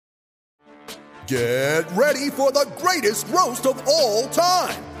Get ready for the greatest roast of all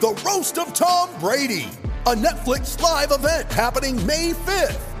time, the Roast of Tom Brady, a Netflix live event happening May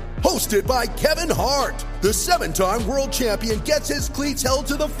 5th. Hosted by Kevin Hart, the 7-time world champion gets his cleats held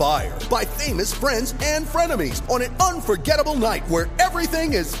to the fire by famous friends and frenemies on an unforgettable night where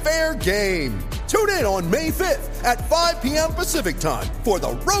everything is fair game. Tune in on May 5th at 5 p.m. Pacific time for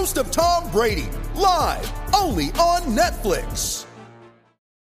the Roast of Tom Brady, live only on Netflix.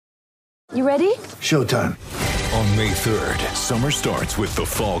 You ready? Showtime. On May 3rd, summer starts with The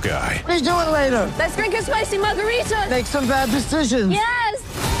Fall Guy. What are you doing later? Let's drink a spicy margarita. Make some bad decisions.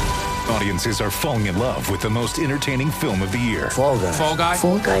 Yes. Audiences are falling in love with the most entertaining film of the year. Fall Guy. Fall Guy?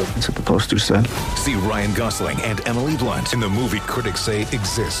 Fall Guy. That's what the poster said. See Ryan Gosling and Emily Blunt in the movie critics say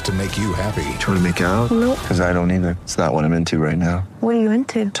exists to make you happy. Trying to make it out? Nope. Because I don't either. It's not what I'm into right now. What are you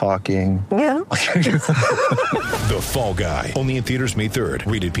into? Talking. Yeah. The Fall Guy. Only in theaters May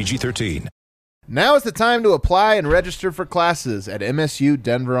 3rd. Rated PG-13. Now is the time to apply and register for classes at MSU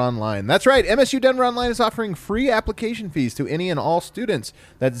Denver Online. That's right, MSU Denver Online is offering free application fees to any and all students.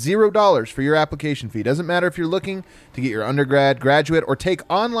 That's $0 for your application fee. Doesn't matter if you're looking to get your undergrad, graduate, or take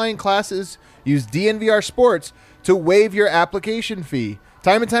online classes, use DNVR Sports to waive your application fee.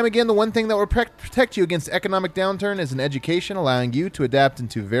 Time and time again, the one thing that will protect you against economic downturn is an education allowing you to adapt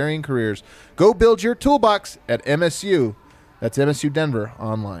into varying careers. Go build your toolbox at MSU. That's MSU Denver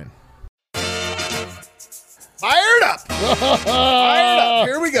Online. Fired up! Fired up!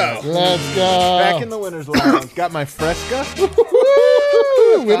 Here we go. Let's go. Back in the winner's lounge. Got my Fresca.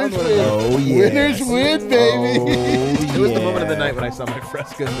 Winners win. Oh, yeah. Winners win, baby. It was the moment of the night when I saw my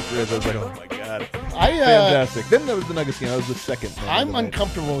Fresca in the fridge. I was like, oh my God. I, Fantastic. Then there was the Nuggets game. That was the second thing. I'm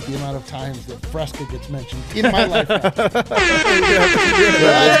uncomfortable with the amount of times that Fresca gets mentioned in my life.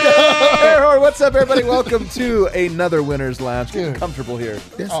 Hey, what's up, everybody? Welcome to another winner's lounge. Getting Dude. comfortable here.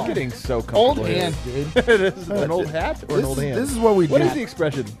 Oh. Getting so comfortable. Old here. hand, dude. It is an old hat or an old hand? This is what we do. What is the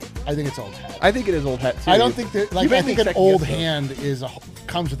expression? I think it's old hat. I think it is old hat too. I don't think that. Like, You made I me think an second old guess, though. hand is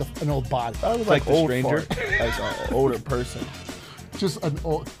comes with an old body. Like the stranger. Like an older person. Just an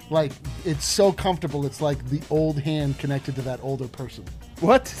old, like it's so comfortable. It's like the old hand connected to that older person.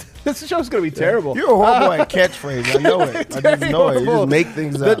 What? This show's going to be terrible. You're horrible at catchphrase. I know it. I just know it. You Terrible. just make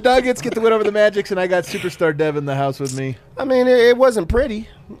things The up. Nuggets get the win over the Magics, and I got superstar Dev in the house with me. I mean, it wasn't pretty.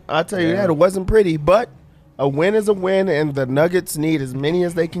 I'll tell you that. It wasn't pretty, but a win is a win, and the Nuggets need as many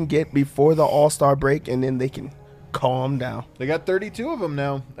as they can get before the All-Star break, and then they can calm down. They got 32 of them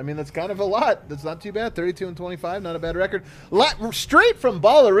now. I mean, that's kind of a lot. That's not too bad. 32 and 25, not a bad record. Straight from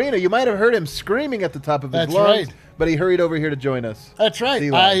Ball Arena. You might have heard him screaming at the top of his That's lungs, right. but he hurried over here to join us. That's right.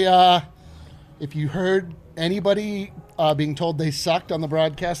 D-line. If you heard anybody being told they sucked on the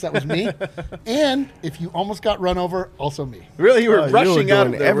broadcast, that was me. And if you almost got run over, also me. Really? You were You rushing were out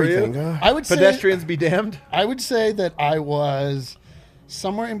doing of there, were you? everything, huh? I would say Pedestrians be damned. I would say that I was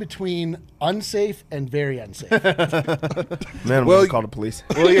somewhere in between unsafe and very unsafe. Man, I'm Well, going to call the police.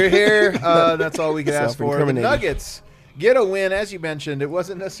 Well, you're here. That's all we can ask for. The Self-incriminating. Nuggets get a win, as you mentioned. It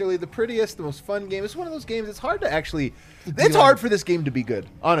wasn't necessarily the prettiest, the most fun game. It's one of those games. It's hard to actually. It's hard for this game to be good,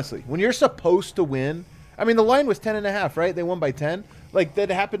 honestly. When you're supposed to win, I mean, the line was 10.5, right? They won by 10. Like that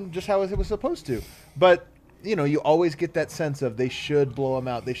happened just how it was supposed to. But you know, you always get that sense of they should blow them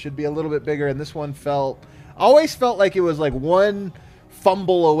out. They should be a little bit bigger. And this one always felt like it was like one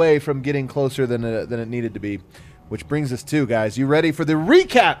fumble away from getting closer than it needed to be. Which brings us to, guys, you ready for the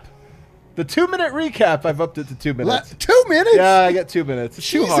recap? The 2-minute recap. I've upped it to 2 minutes. 2 minutes? Yeah, I got 2 minutes. It's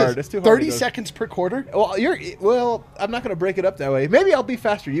too Jesus. hard. It's too hard. 30 to go. seconds per quarter? Well, I'm not going to break it up that way. Maybe I'll be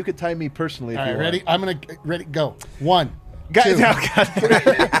faster. You could time me personally if All you right, want. ready? I'm going to ready go. 1. Guys, Two. now,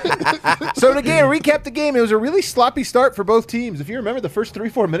 so to recap the game, it was a really sloppy start for both teams. If you remember the first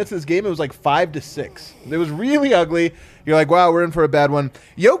 3-4 minutes of this game, it was like 5-6. It was really ugly. You're like, wow, we're in for a bad one.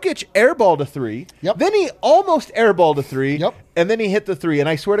 Jokic airballed a 3. Yep. Then he almost airballed a 3. Yep. And then he hit the 3. And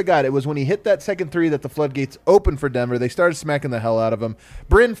I swear to God, it was when he hit that second 3 that the floodgates opened for Denver. They started smacking the hell out of him.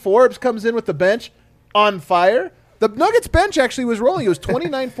 Bryn Forbes comes in with the bench on fire. The Nuggets bench actually was rolling. It was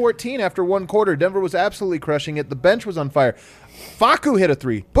 29-14 after one quarter. Denver was absolutely crushing it. The bench was on fire. Facu hit a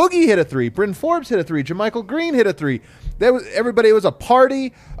 3. Boogie hit a 3. Bryn Forbes hit a 3. JaMychal Green hit a 3. Everybody was a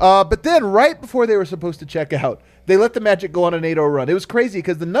party. But then right before they were supposed to check out, they let the Magic go on an 8-0 run. It was crazy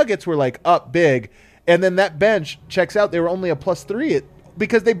because the Nuggets were like up big, and then that bench checks out. They were only a +3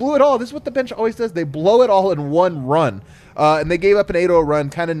 because they blew it all. This is what the bench always does. They blow it all in one run. And they gave up an 8-0 run,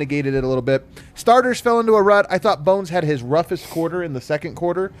 kind of negated it a little bit. Starters fell into a rut. I thought Bones had his roughest quarter in the second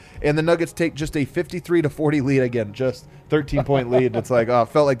quarter, and the Nuggets take just a 53-40 lead again, just 13-point lead. It's like,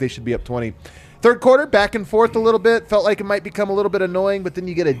 felt like they should be up 20. Third quarter, back and forth a little bit. Felt like it might become a little bit annoying, but then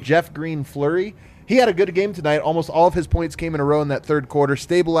you get a Jeff Green flurry. He had a good game tonight. Almost all of his points came in a row in that third quarter,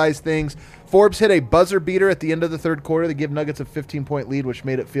 stabilized things. Forbes hit a buzzer beater at the end of the third quarter to give Nuggets a 15-point lead, which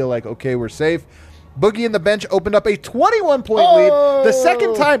made it feel like, okay, we're safe. Boogie and the bench opened up a 21-point lead. The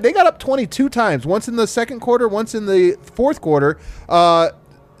second time, they got up 22 times. Once in the second quarter, once in the fourth quarter.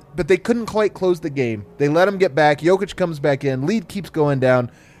 But they couldn't quite close the game. They let him get back. Jokic comes back in. Lead keeps going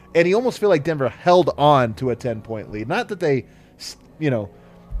down. And you almost feel like Denver held on to a 10-point lead. Not that they,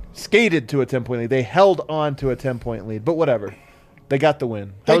 skated to a 10-point lead. They held on to a 10-point lead. But whatever. They got the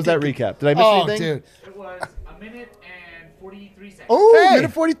win. How was that recap? Did I miss anything? Dude. It was a minute and 43 seconds. Oh, Hey!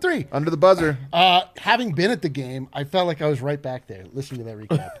 minute 43. Under the buzzer. Having been at the game, I felt like I was right back there listening to that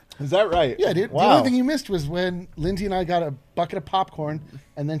recap. Is that right? Yeah, dude. Wow. The only thing you missed was when Lindsay and I got a bucket of popcorn,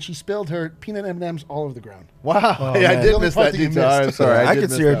 and then she spilled her peanut M&Ms all over the ground. Wow. Oh, yeah, I man. did The only miss part that that you detail. missed. I'm sorry. I did could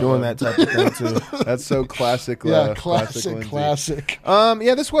miss see her that doing one. that type of thing too. That's so classic. Yeah, classic Lindsay. classic.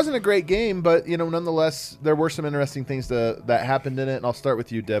 Yeah, this wasn't a great game, but nonetheless, there were some interesting things that happened in it. And I'll start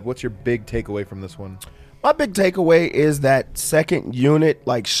with you, Deb. What's your big takeaway from this one? My big takeaway is that second unit,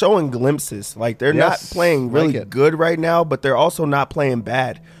 like showing glimpses. Like they're Yes, not playing really like it. good right now, but they're also not playing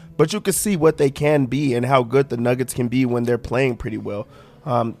bad. But you can see what they can be and how good the Nuggets can be when they're playing pretty well.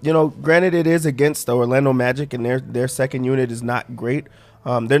 Granted, it is against the Orlando Magic, and their second unit is not great.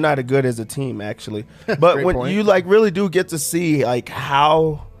 They're not as good as a team, actually. But Great when point. you really do get to see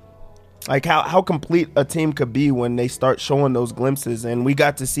how complete a team could be when they start showing those glimpses, and we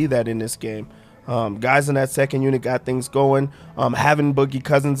got to see that in this game. Guys in that second unit got things going. Having Boogie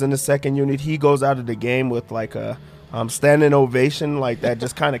Cousins in the second unit, he goes out of the game with like a standing ovation, like that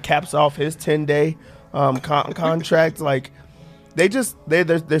just kind of caps off his 10-day contract. Like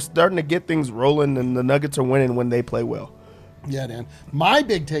they're starting to get things rolling, and the Nuggets are winning when they play well. Yeah, Dan. My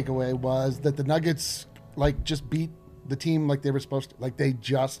big takeaway was that the Nuggets just beat the team like they were supposed to. Like they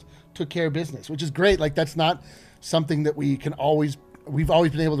just took care of business, which is great. Like that's not something that we've always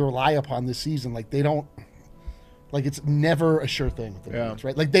been able to rely upon this season. Like they don't, it's never a sure thing with the Nuggets,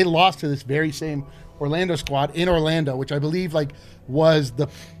 right? Like they lost to this very same Orlando squad in Orlando, which I believe was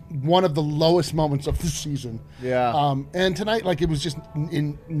one of the lowest moments of the season. Yeah. And tonight, it was just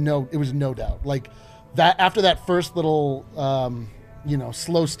it was no doubt. Like that after that first little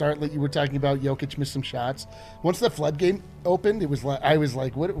slow start that you were talking about, Jokic missed some shots. Once the flood game opened, it was I was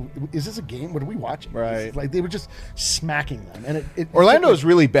like, what is this a game? What are we watching? Right. Like they were just smacking them. And Orlando was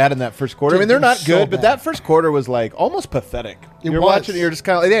really bad in that first quarter. I mean, Dude, they're it was not so good, but bad. that first quarter was almost pathetic. It You're was. watching, you're just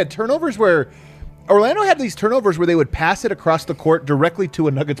kind of they had turnovers where Orlando had these turnovers where they would pass it across the court directly to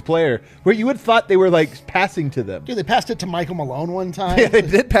a Nuggets player, where you would thought they were passing to them. Dude, they passed it to Michael Malone one time. Yeah, they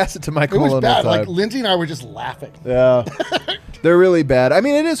did pass it to It Michael was Malone bad. one time. Lindsay and I were just laughing. Yeah, they're really bad. I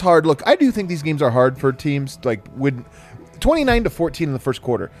mean, it is hard. Look, I do think these games are hard for teams. With 29-14 in the first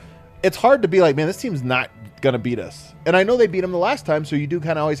quarter, it's hard to be like, man, this team's not gonna beat us. And I know they beat them the last time, so you do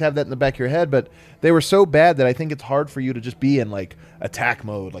kind of always have that in the back of your head. But they were so bad that I think it's hard for you to just be in attack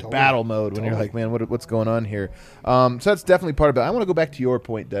mode, battle mode, when you're like, man, what's going on here? So that's definitely part of it. I want to go back to your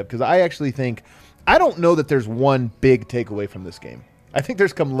point, Deb, because I actually think I don't know that there's one big takeaway from this game. I think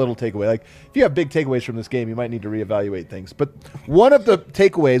there's some little takeaway. If you have big takeaways from this game, you might need to reevaluate things. But one of the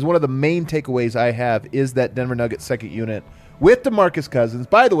main takeaways I have is that Denver Nuggets second unit with DeMarcus Cousins.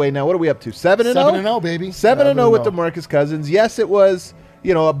 By the way, now what are we up to? 7-0? 7-0, baby. 7-0 with 7-0. DeMarcus Cousins. Yes, it was,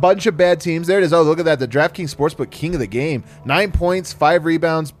 a bunch of bad teams. There it is. Oh, look at that. The DraftKings Sportsbook king of the game. 9 points, 5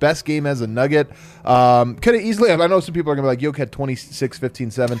 rebounds, best game as a Nugget. Could have easily, I know some people are going to be like, Yoke had 26, 15,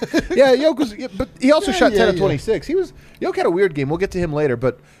 7. Yeah, Yoke was, but he also shot 10 of 26. Yoke had a weird game. We'll get to him later.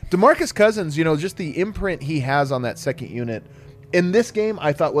 But DeMarcus Cousins, just the imprint he has on that second unit in this game,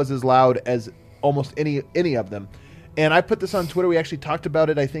 I thought was as loud as almost any of them. And I put this on Twitter. We actually talked about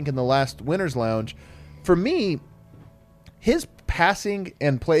it, I think, in the last Winners Lounge. For me, his passing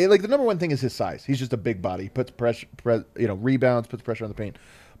and play, the number one thing is his size. He's just a big body. He puts pressure, rebounds, puts pressure on the paint.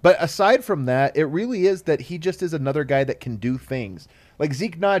 But aside from that, it really is that he just is another guy that can do things. Like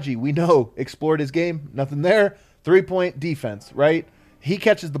Zeke Naji, we know, explored his game. Nothing there. 3-point defense, right? He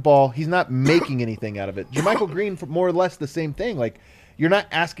catches the ball. He's not making anything out of it. JaMychal Green, more or less the same thing. You're not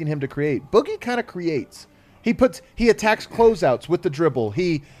asking him to create. Boogie kind of creates. He attacks closeouts with the dribble.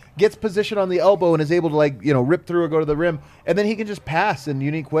 He gets position on the elbow and is able to rip through or go to the rim, and then he can just pass in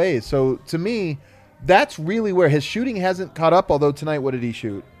unique ways. So to me, that's really where his shooting hasn't caught up. Although tonight, what did he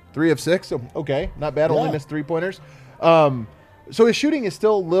shoot? 3 of 6. So, okay, not bad. Only missed 3-pointers. So his shooting is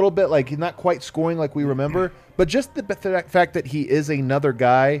still a little bit he's not quite scoring like we remember. But just the fact that he is another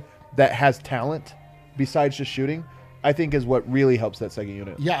guy that has talent besides just shooting, I think is what really helps that second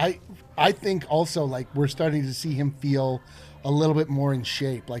unit. Yeah, I think also like we're starting to see him feel a little bit more in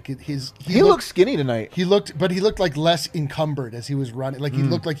shape. Like he looked skinny tonight. He looked like less encumbered as he was running. Like he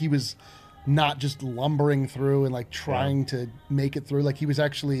looked like he was not just lumbering through and like trying to make it through. Like he was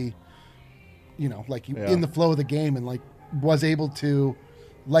actually, like in the flow of the game and like was able to,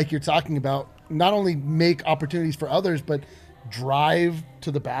 like you're talking about, not only make opportunities for others, but drive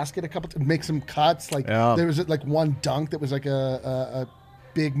to the basket a couple to make some cuts. Like there was like one dunk that was like a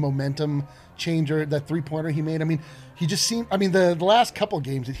big momentum changer, that 3-pointer he made. I mean, he just seemed, the last couple of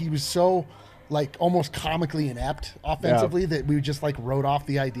games that he was so like almost comically inept offensively that we just like wrote off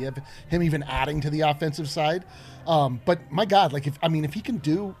the idea of him even adding to the offensive side. But my God, like if he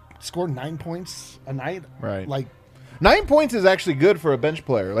can score 9 points a night, right? Like 9 points is actually good for a bench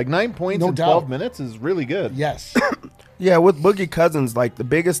player. Like 9 points in 12 minutes is really good. Yes. Yeah, with Boogie Cousins, like the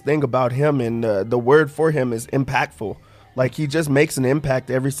biggest thing about him and the word for him is impactful. Like he just makes an impact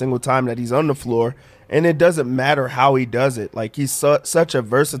every single time that he's on the floor, and it doesn't matter how he does it. Like he's such a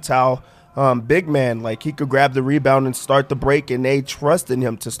versatile big man. Like he could grab the rebound and start the break, and they trust in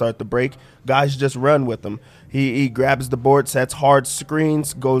him to start the break. Guys just run with him. He grabs the board, sets hard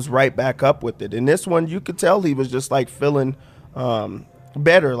screens, goes right back up with it. In this one, you could tell he was just like feeling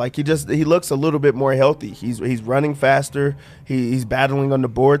better. Like he looks a little bit more healthy. He's running faster. He's battling on the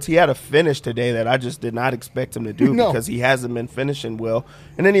boards. He had a finish today that I just did not expect him to do because he hasn't been finishing well.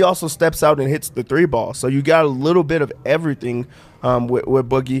 And then he also steps out and hits the 3-ball. So you got a little bit of everything with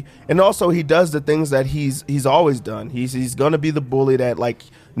Boogie. And also he does the things that he's always done. He's going to be the bully that like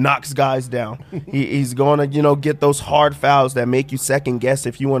knocks guys down. He's going to get those hard fouls that make you second guess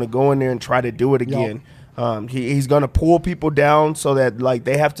if you want to go in there and try to do it again. Yep. He's going to pull people down so that like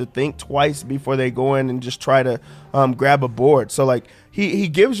they have to think twice before they go in and just try to grab a board. So like he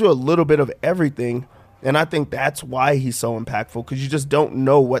gives you a little bit of everything, and I think that's why he's so impactful, because you just don't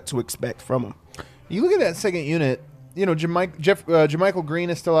know what to expect from him. You look at that second unit, Jermichael Green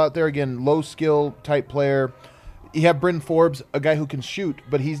is still out there, again, low skill type player. You have Bryn Forbes, a guy who can shoot,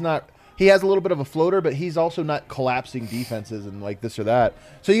 but he's not. He has a little bit of a floater, but he's also not collapsing defenses and like this or that.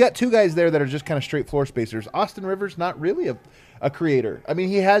 So you got two guys there that are just kind of straight floor spacers. Austin Rivers, not really a creator. I mean,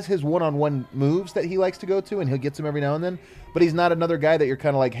 he has his one-on-one moves that he likes to go to, and he'll get them every now and then, but he's not another guy that you're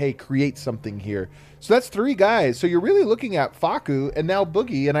kind of like, hey, create something here. So that's three guys. So you're really looking at Facu and now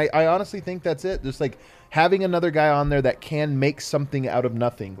Boogie, and I honestly think that's it. Just like having another guy on there that can make something out of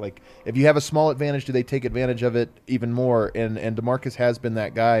nothing. Like if you have a small advantage, do they take advantage of it even more? And DeMarcus has been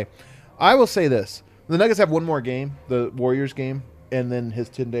that guy. I will say this. The Nuggets have one more game, the Warriors game, and then his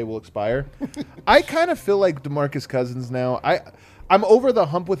 10-day will expire. I kind of feel like DeMarcus Cousins now. I'm over the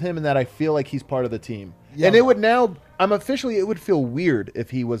hump with him in that I feel like he's part of the team. Yeah, and it would feel weird if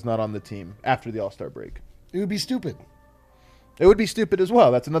he was not on the team after the All-Star break. It would be stupid. It would be stupid as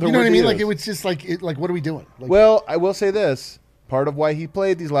well. That's another word. You know what I mean? Like use. it was just like what are we doing? Like, well, I will say this. Part of why he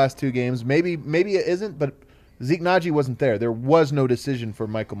played these last two games, maybe it isn't, but Zeke Naji wasn't there. There was no decision for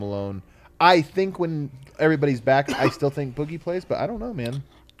Michael Malone. I think when everybody's back, I still think Boogie plays, but I don't know, man.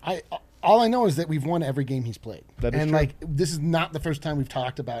 All I know is that we've won every game he's played. That is and true. like this is not the first time we've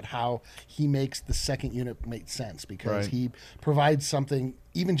talked about how he makes the second unit make sense, because he provides something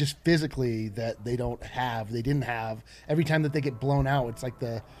even just physically that they didn't have. Every time that they get blown out, it's like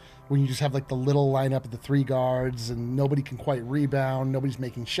when you just have like the little lineup of the three guards and nobody can quite rebound, nobody's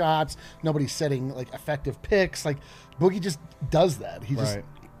making shots, nobody's setting like effective picks. Like Boogie just does that. He just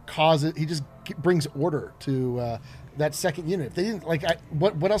he just brings order to that second unit. If they didn't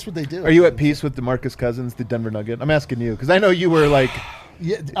what else would they do? Are you at peace with DeMarcus Cousins, the Denver Nugget? I'm asking you because I know you were like,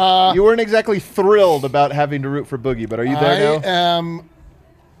 you weren't exactly thrilled about having to root for Boogie, but are you there now? I am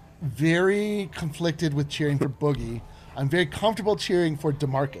very conflicted with cheering for Boogie. I'm very comfortable cheering for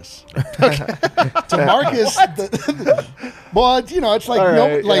DeMarcus. DeMarcus, well, it's like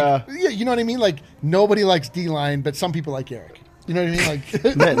you know what I mean. Like nobody likes D-line, but some people like Eric. You know what I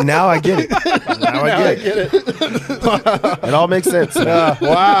mean? Like now I get it. Now I get it. It all makes sense.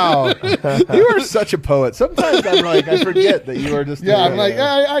 Wow, you are such a poet. Sometimes I'm like, I forget that you are just. Yeah, I'm like,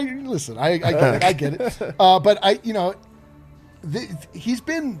 I listen. I get it. But he's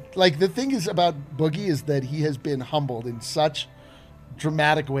been like, the thing is about Boogie is that he has been humbled in such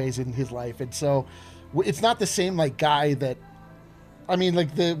dramatic ways in his life, and so it's not the same like guy that. I mean,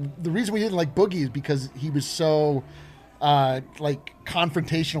 like the reason we didn't like Boogie is because he was so. like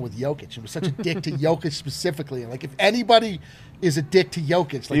confrontational with Jokic. It was such a dick to Jokic specifically. Like if anybody is a dick to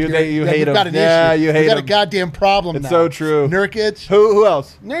Jokic, like You you've hate got him. an Yeah, issue. you hate You've got a him. goddamn problem. It's now. so true. Nurkic. Who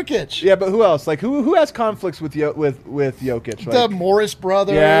else? Nurkic. Yeah, but who else? Like who has conflicts with with Jokic? The Like, Morris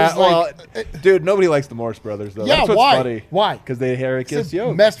brothers. yeah, like, well, dude, nobody likes the Morris brothers though. Yeah, That's what's why? funny. Why? Because they Harry kissed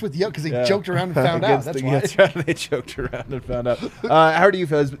Jokic. messed with Jokic because they Yeah. joked around and found out. That's why. That's right. They joked around and found out. How do you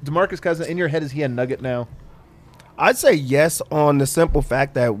feel? Is DeMarcus Cousins in your head? Is he a Nugget now? I'd say yes on the simple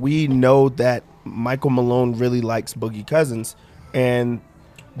fact that we know that Michael Malone really likes Boogie Cousins, and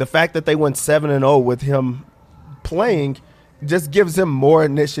the fact that they went 7-0 with him playing just gives him more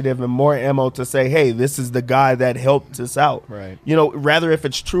initiative and more ammo to say, hey, this is the guy that helped us out. Right. You know, rather if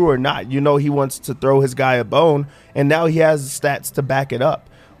it's true or not, you know he wants to throw his guy a bone, and now he has stats to back it up.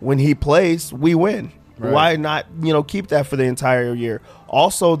 When he plays, we win. Right. Why not, keep that for the entire year?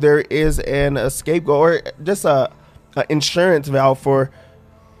 Also, there is a scapegoat or just a insurance valve for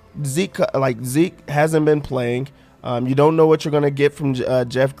Zeke. Like Zeke hasn't been playing. You don't know what you're going to get from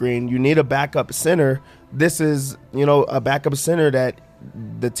Jeff Green. You need a backup center. This is, a backup center that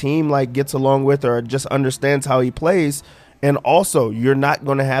the team gets along with or just understands how he plays. And also, you're not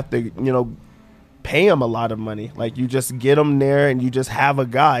going to have to, pay him a lot of money. Like you just get him there and you just have a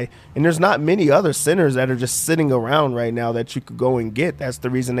guy. And there's not many other centers that are just sitting around right now that you could go and get. That's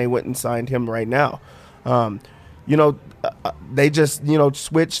the reason they went and signed him right now. They just,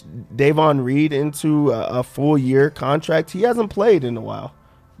 switched Davon Reed into a full year contract. He hasn't played in a while.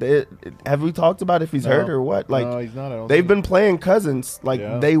 Have we talked about if he's hurt or what? No, he's not. I don't They've think. been playing Cousins.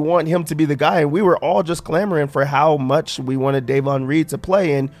 They want him to be the guy. And we were all just clamoring for how much we wanted Davon Reed to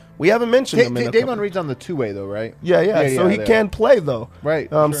play. And we haven't mentioned him. Davon Reed's on the two-way though, right? Yeah. So he can play though. Right.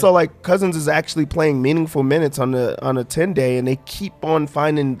 So sure. Cousins is actually playing meaningful minutes on a 10-day, and they keep on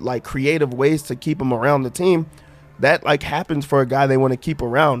finding creative ways to keep him around the team. That happens for a guy they want to keep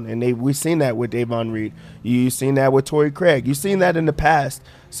around, and we've seen that with Davon Reed. You've seen that with Torrey Craig. You've seen that in the past.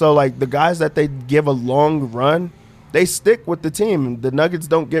 So the guys that they give a long run, they stick with the team. The Nuggets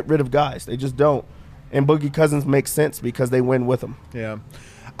don't get rid of guys; they just don't. And Boogie Cousins makes sense because they win with him. Yeah,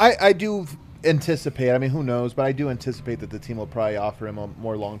 I do anticipate. I mean, who knows? But I do anticipate that the team will probably offer him a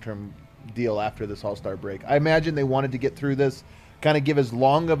more long-term deal after this All-Star break. I imagine they wanted to get through this. Kind of give as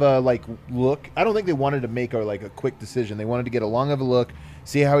long of a look. I don't think they wanted to make a quick decision. They wanted to get a long of a look,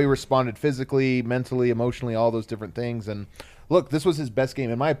 see how he responded physically, mentally, emotionally, all those different things. And look, this was his best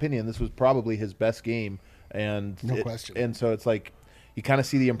game. In my opinion, this was probably his best game. And No question. And so it's you kind of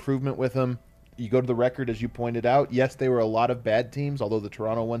see the improvement with him. You go to the record, as you pointed out. Yes, they were a lot of bad teams, although the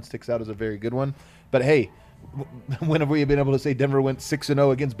Toronto one sticks out as a very good one. But hey, when have we been able to say Denver went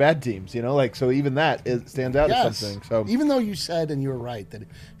 6-0 against bad teams? So even that stands out as something. So even though you said, and you were right, that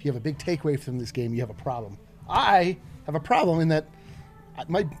if you have a big takeaway from this game, you have a problem. I have a problem in that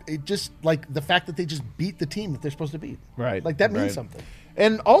the fact that they just beat the team that they're supposed to beat. Right. That means Right. something.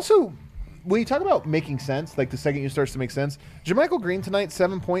 And also, when you talk about making sense, the second you starts to make sense, JaMychal Green tonight,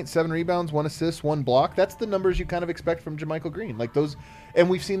 7 points, 7 rebounds, 1 assist, 1 block. That's the numbers you kind of expect from JaMychal Green. Those, and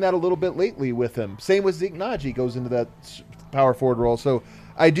we've seen that a little bit lately with him. Same with Zeke Naji goes into that power forward role. So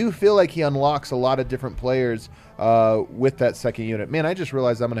I do feel like he unlocks a lot of different players with that second unit. Man, I just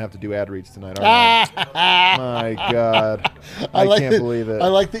realized I'm going to have to do ad reads tonight. Aren't I? My God. I can't believe it. I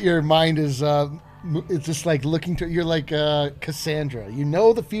like that your mind is it's just looking to, you're like Cassandra. You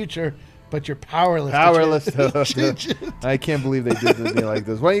know the future, but you're powerless. to change it. I can't believe they did me like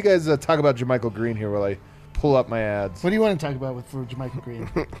this. Why don't you guys talk about JaMychal Green here while I pull up my ads? What do you want to talk about for JaMychal Green?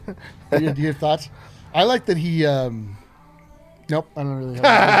 your thoughts? I like that he. Nope, I don't really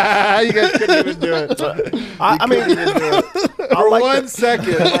have You guys couldn't even do it. For For 1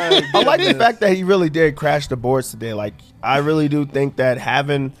 second. I like the fact that he really did crash the boards today. I really do think that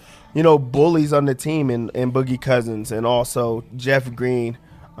having, bullies on the team and Boogie Cousins and also Jeff Green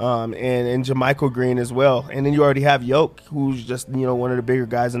and JaMychal Green as well. And then you already have Yoke, who's just, one of the bigger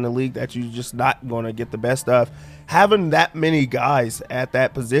guys in the league that you're just not going to get the best of. Having that many guys at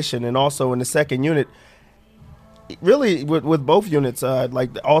that position and also in the second unit, really with both units,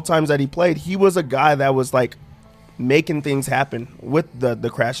 all times that he played, he was a guy that was making things happen with the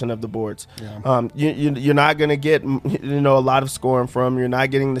crashing of the boards. Yeah. You're not going to get a lot of scoring from him. You're not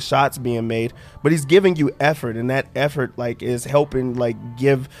getting the shots being made, but he's giving you effort, and that effort is helping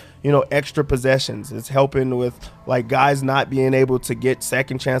give extra possessions. It's helping with guys not being able to get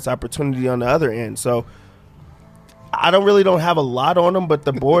second chance opportunity on the other end. So I don't have a lot on him, but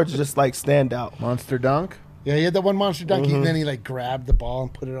the boards just stand out. Monster dunk. Yeah, he had that one monster dunk, and then he grabbed the ball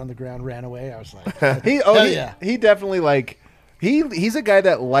and put it on the ground, ran away. I was like, He definitely He's a guy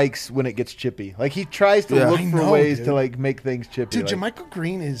that likes when it gets chippy. Like he tries to look I for know, ways dude. to like make things chippy. Dude, like, Jermichael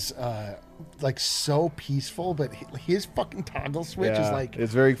Green is like so peaceful, but his fucking toggle switch is Yeah, like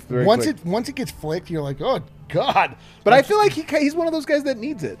it's very, very once quick. once it gets flicked, you're like, oh god. But I feel like he's one of those guys that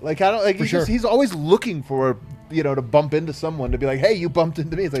needs it. Like I don't like sure. he's always looking for to bump into someone to be like, hey, you bumped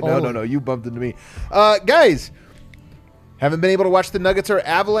into me. It's like Totally. no, you bumped into me. Guys, haven't been able to watch the Nuggets or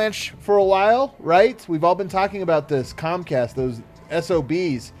Avalanche for a while, right? We've all been talking about this Comcast, those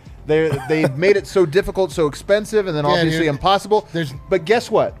SOBs. They've made it so difficult, so expensive, and then Yeah, obviously dude. impossible. But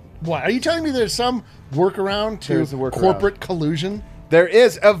guess what? What are you telling me? There's some workaround to There's a workaround. corporate collusion? There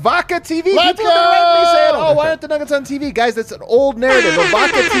is Avaca TV. Let's People have been writing me saying, go! "Oh, why aren't the Nuggets on TV?" Guys, that's an old narrative.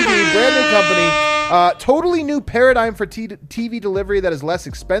 Avaca TV, brand new company, totally new paradigm for TV delivery that is less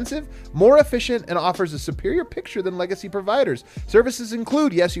expensive, more efficient, and offers a superior picture than legacy providers. Services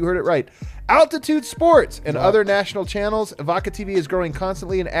include, yes, you heard it right, Altitude Sports and other national channels. Avaca TV is growing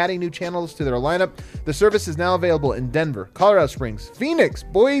constantly and adding new channels to their lineup. The service is now available in Denver, Colorado Springs, Phoenix,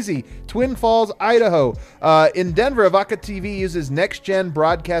 Boise, Twin Falls, Idaho. In Denver, Avaca TV uses next-gen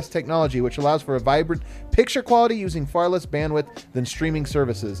broadcast technology, which allows for a vibrant picture quality using far less bandwidth than streaming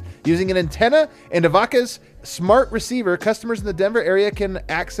services. Using an antenna and Avaca's smart receiver, customers in the Denver area can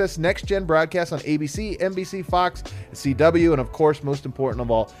access next-gen broadcasts on ABC, NBC, Fox, CW, and of course, most important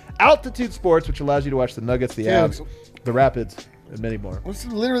of all, Altitude Sports, which allows you to watch the Nuggets, the Avs, the Rapids, and many more. It's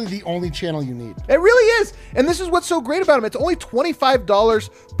literally the only channel you need. It really is. And this is what's so great about them. It's only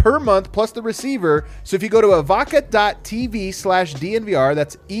 $25 per month plus the receiver. So if you go to avaca.tv/DNVR,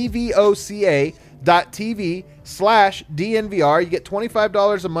 that's EVOCA.TV/DNVR, you get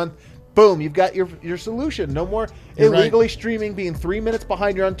 $25 a month. Boom, you've got your solution. No more You're illegally streaming, being 3 minutes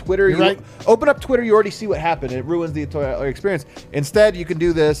behind you're on Twitter. You're you right. open up Twitter, you already see what happened. It ruins the entire experience. Instead, you can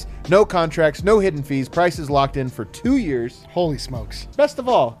do this. No contracts, no hidden fees. Prices locked in for 2 years. Holy smokes. Best of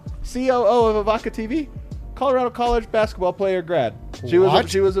all, COO of Avaca TV, Colorado College basketball player grad. She was What?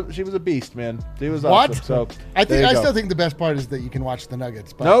 she was a beast, man. She was What? awesome. So I there you go. still think the best part is that you can watch the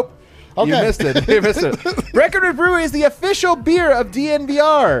Nuggets. But Nope. Okay. You missed it. You missed it. Breckenridge Brewery is the official beer of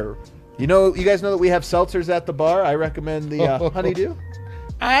DNVR. You guys know that we have seltzers at the bar. I recommend the Honeydew.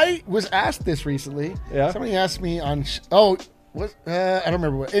 I was asked this recently. Yeah? Somebody asked me on. I don't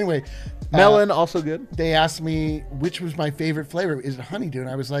remember what. Anyway, Melon, also good. they asked me which was my favorite flavor. Is it honeydew? And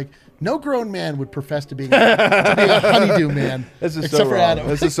I was like, no grown man would profess to be a honeydew man. This is except so for wrong. Adam.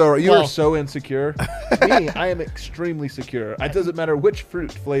 This is so wrong. You Well, are so insecure. Me, I am extremely secure. It doesn't matter which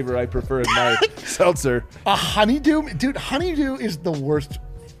fruit flavor I prefer in my seltzer. a honeydew, dude. Honeydew is the worst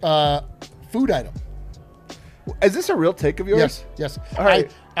food item. Is this a real take of yours? Yes. All right.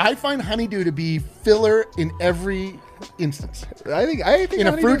 I find honeydew to be filler in every instance. I think In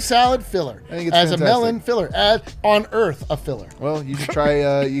a honeydew- fruit salad, filler. I think it's as fantastic. a melon, filler. As on Earth, a filler. Well, you should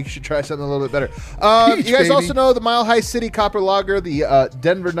try. You should try something a little bit better. Peach, You guys baby. also know the Mile High City Copper Lager, the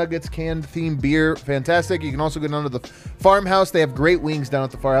Denver Nuggets canned themed beer, fantastic. You can also go down to the Farmhouse. They have great wings down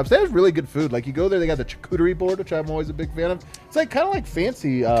at the Farmhouse. They have really good food. Like you go there, they got the charcuterie board, which I'm always a big fan of. It's like kind of like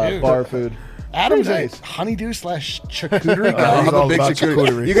fancy Dude. bar food. Adam's Pretty a nice. honeydew / charcuterie guy. I'm all a big about charcuterie.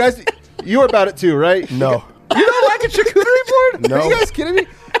 charcuterie. You guys, you are about it too, right? No. You don't like a charcuterie board? No. Are you guys kidding me?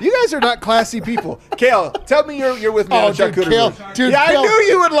 You guys are not classy people. Kale, tell me you're with me on a dude, charcuterie Kale, board. dude, yeah, Kale. I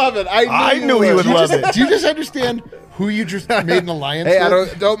knew you would love it. I knew he would love it. Do you just understand who you just made an alliance Hey, I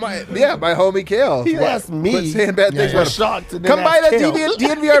with? don't mind. Yeah, my homie Kale. He asked me. Quit saying bad things Yeah, about him. shocked. and then Come by asked that Kale.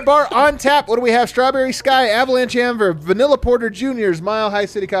 DNVR bar on tap. What do we have? Strawberry Sky, Avalanche Amber, Vanilla Porter Juniors, Mile High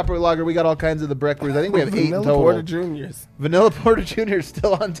City Copper Lager. We got all kinds of the Breck brews. I think we have 8 in Vanilla total. Porter Juniors. Vanilla Porter Juniors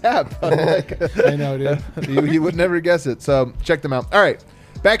still on tap. I know, dude. you would never guess it. So check them out. All right,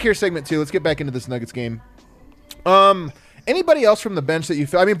 back here, segment 2. Let's get back into this Nuggets game. Anybody else from the bench that you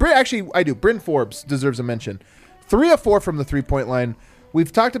feel? I mean, I do. Bryn Forbes deserves a mention. 3 of 4 from the 3-point line.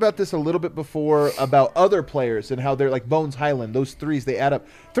 We've talked about this a little bit before about other players and how they're like Bones Highland. Those threes, they add up.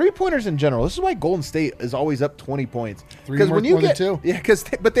 3-pointers in general. This is why Golden State is always up 20 points. Three Because worth when you more than get two. yeah,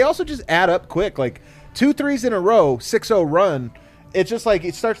 but they also just add up quick. Like 2 threes in a row, 6-0 run. It's just like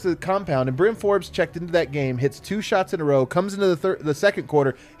it starts to compound. And Bryn Forbes checked into that game, hits 2 shots in a row, comes into the second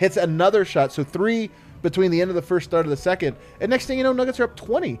quarter, hits another shot. So 3 between the end of the first, start of the second. And next thing you know, Nuggets are up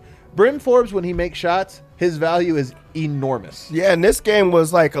 20. Bryn Forbes, when he makes shots, his value is enormous. Yeah, and this game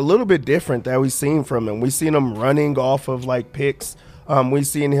was like a little bit different that we've seen from him. We've seen him running off of like picks. We've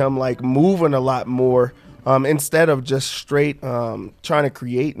seen him like moving a lot more instead of just straight trying to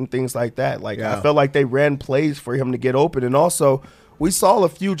create and things like that. Like I felt like they ran plays for him to get open. And also we saw a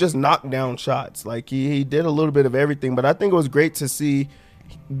few just knockdown shots. Like he did a little bit of everything. But I think it was great to see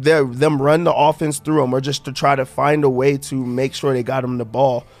them run the offense through him or just to try to find a way to make sure they got him the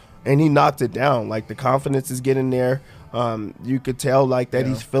ball. And he knocked it down. Like, the confidence is getting there. You could tell, like, that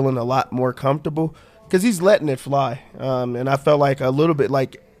he's feeling a lot more comfortable because he's letting it fly. And I felt like a little bit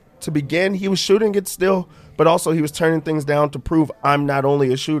like to begin, he was shooting it still, but also he was turning things down to prove I'm not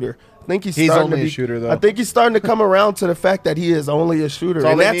only a shooter. I think he's starting only to be, a shooter, though. I think he's starting to come around to the fact that he is only a shooter.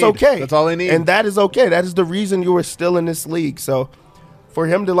 And that's okay. That's all they need. And that is okay. That is the reason you are still in this league. So for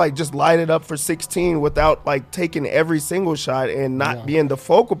him to, like, just light it up for 16 without, like, taking every single shot and not being the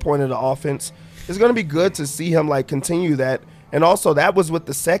focal point of the offense, it's going to be good to see him, like, continue that. And also, that was with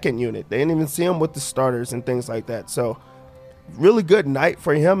the second unit. They didn't even see him with the starters and things like that. So really good night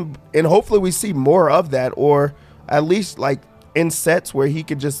for him. And hopefully we see more of that, or at least, like, in sets where he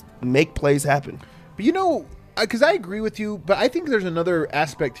could just make plays happen. But, you know, because I agree with you, but I think there's another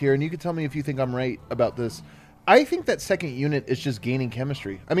aspect here, and you can tell me if you think I'm right about this. I think that second unit is just gaining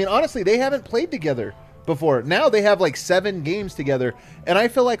chemistry. I mean, honestly, they haven't played together before. Now they have like 7 games together, and I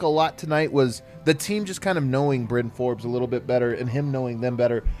feel like a lot tonight was the team just kind of knowing Bryn Forbes a little bit better and him knowing them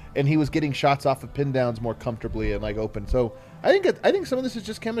better, and he was getting shots off of pin downs more comfortably and, like, open. So I think some of this is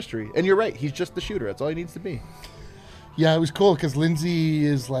just chemistry. And you're right, he's just the shooter. That's all he needs to be. Yeah, it was cool because Lindsay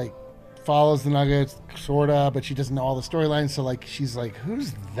is like follows the Nuggets sorta, but she doesn't know all the storylines. So, like, she's like,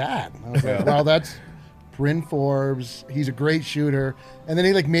 "Who's that?" And I was like, "Well, that's Bryn Forbes. He's a great shooter." And then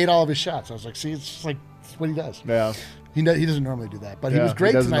he, like, made all of his shots. I was like, "See, it's just like that's what he does." Yeah, he doesn't normally do that, but he was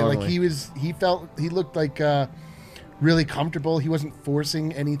great tonight. Like, he looked like really comfortable. He wasn't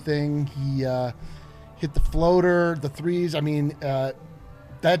forcing anything. He hit the floater, the threes. I mean,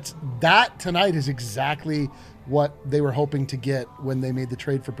 that tonight is exactly what they were hoping to get when they made the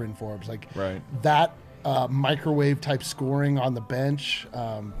trade for Bryn Forbes. Like, that microwave type scoring on the bench,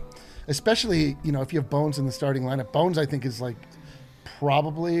 especially, you know, if you have Bones in the starting lineup. Bones, I think, is, like,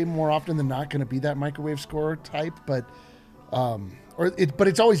 probably more often than not going to be that microwave scorer type, but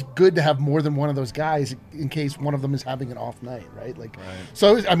it's always good to have more than one of those guys in case one of them is having an off night, right? Like,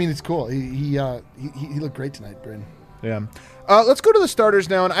 so I mean, it's cool. He looked great tonight, Bryn. Yeah. Let's go to the starters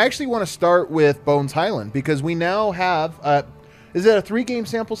now, and I actually want to start with Bones Hyland because we now have is it a 3-game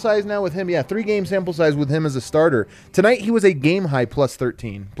sample size now with him? Yeah, 3-game sample size with him as a starter. Tonight he was a game-high plus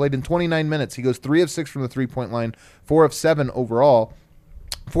 13. Played in 29 minutes. He goes 3 of 6 from the three-point line, 4 of 7 overall.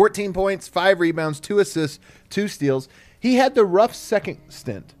 14 points, 5 rebounds, 2 assists, 2 steals. He had the rough second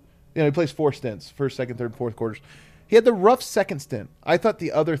stint. You know, he plays 4 stints, first, second, third, fourth quarters. He had the rough second stint. I thought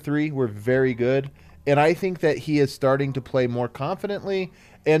the other 3 were very good. And I think that he is starting to play more confidently.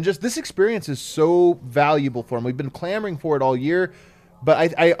 And just this experience is so valuable for him. We've been clamoring for it all year.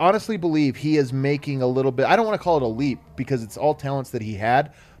 But I honestly believe he is making a little bit, I don't want to call it a leap because it's all talents that he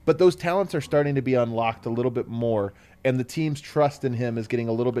had. But those talents are starting to be unlocked a little bit more. And the team's trust in him is getting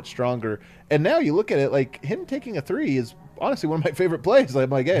a little bit stronger. And now you look at it, like, him taking a 3 is honestly one of my favorite plays.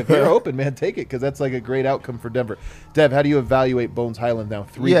 I'm like, hey, if you're open, man, take it, because that's like a great outcome for Denver. Dev, how do you evaluate Bones Hyland now,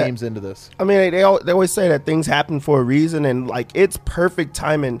 3 games into this? I mean, they always say that things happen for a reason, and, like, it's perfect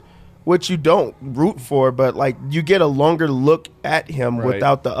timing, which you don't root for, but, like, you get a longer look at him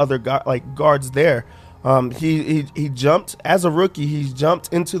without the other guards there. He jumped as a rookie. He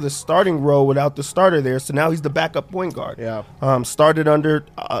jumped into the starting role without the starter there, so now he's the backup point guard. Yeah. Started under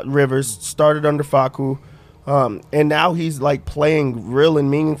Rivers, started under Facu, and now he's, like, playing real and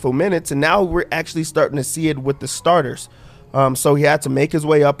meaningful minutes. And now we're actually starting to see it with the starters. So he had to make his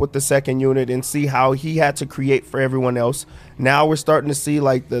way up with the second unit and see how he had to create for everyone else. Now we're starting to see,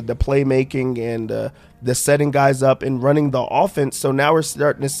 like, the playmaking and the setting guys up and running the offense. So now we're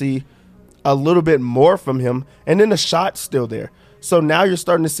starting to see a little bit more from him, and then the shot's still there. So now you're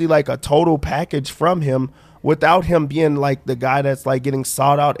starting to see, like, a total package from him without him being, like, the guy that's, like, getting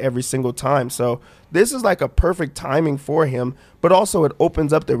sought out every single time. So this is, like, a perfect timing for him, but also it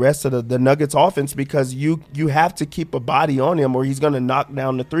opens up the rest of the Nuggets offense because you have to keep a body on him or he's going to knock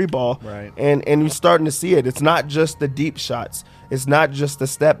down the 3 ball. Right. And you're starting to see it. It's not just the deep shots. It's not just the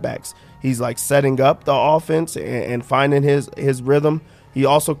step backs. He's, like, setting up the offense and finding his rhythm. He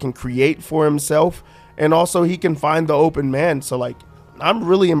also can create for himself, and also he can find the open man. So, like, I'm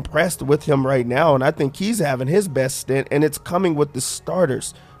really impressed with him right now, and I think he's having his best stint, and it's coming with the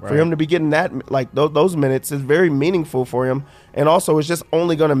starters. For him to be getting that, like, those minutes is very meaningful for him, and also it's just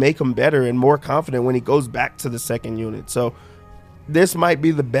only going to make him better and more confident when he goes back to the second unit. So this might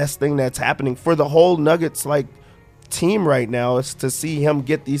be the best thing that's happening for the whole Nuggets, like, team right now, is to see him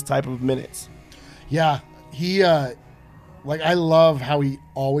get these type of minutes. Yeah, he like, I love how he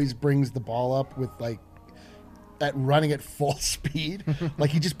always brings the ball up with, like, at running at full speed. Like,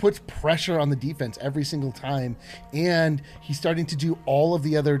 he just puts pressure on the defense every single time, and he's starting to do all of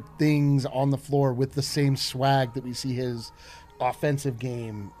the other things on the floor with the same swag that we see his offensive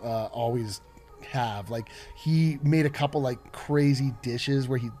game always have. Like, he made a couple like crazy dishes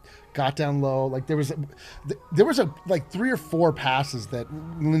where he got down low. Like, there was a like 3 or 4 passes that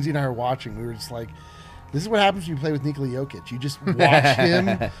Lindsay and I were watching. We were just like, this is what happens when you play with Nikola Jokic. You just watch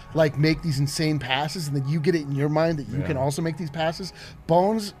him like make these insane passes, and then you get it in your mind that you can also make these passes.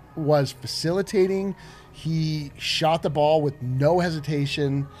 Bones was facilitating. He shot the ball with no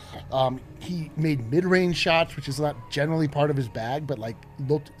hesitation. He made mid-range shots, which is not generally part of his bag, but like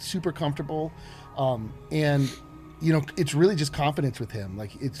looked super comfortable. And you know, it's really just confidence with him.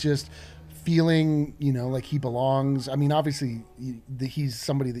 Like, it's just feeling, you know, like he belongs. I mean, obviously, he's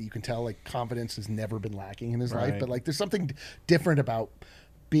somebody that you can tell, like, confidence has never been lacking in his life. But, like, there's something different about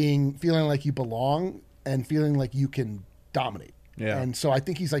feeling like you belong and feeling like you can dominate. Yeah. And so I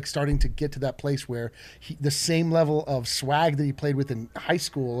think he's, like, starting to get to that place where the same level of swag that he played with in high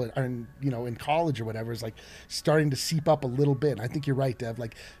school and, you know, in college or whatever is, like, starting to seep up a little bit. And I think you're right, Dev.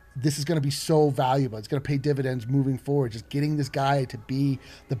 Like, this is going to be so valuable. It's going to pay dividends moving forward. Just getting this guy to be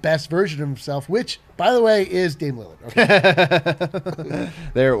the best version of himself, which, by the way, is Dame Lillard. Okay.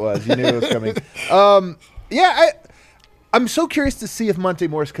 There it was. You knew it was coming. I'm so curious to see if Monte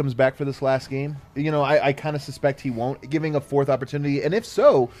Morris comes back for this last game. You know, I kind of suspect he won't, giving a 4th opportunity. And if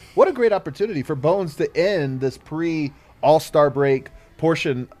so, what a great opportunity for Bones to end this pre-All-Star break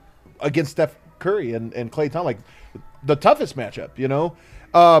portion against Steph Curry and Klay Thompson. Like, the toughest matchup, you know?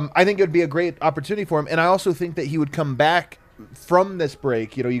 I think it would be a great opportunity for him, and I also think that he would come back from this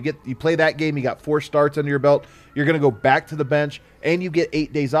break. You know, you play that game, you got 4 starts under your belt, you're going to go back to the bench, and you get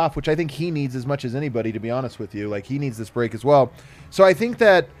 8 days off, which I think he needs as much as anybody, to be honest with you. Like, he needs this break as well. So I think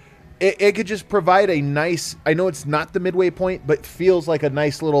that it could just provide a nice, I know it's not the midway point, but feels like a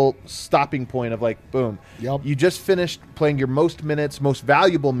nice little stopping point of, like, boom. Yep. You just finished playing your most minutes, most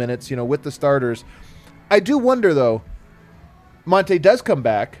valuable minutes, you know, with the starters. I do wonder, though, Monte does come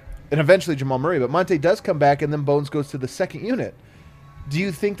back, and eventually Jamal Murray, but Monte does come back, and then Bones goes to the second unit. Do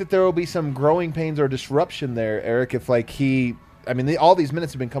you think that there will be some growing pains or disruption there, Eric, if, like, all these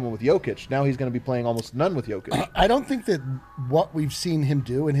minutes have been coming with Jokic. Now he's going to be playing almost none with Jokic. I don't think that what we've seen him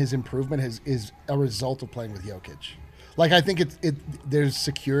do and his improvement is a result of playing with Jokic. Like, I think there's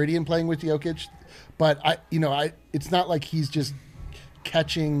security in playing with Jokic, but it's not like he's just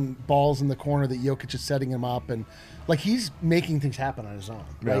catching balls in the corner that Jokic is setting him up, and like, he's making things happen on his own,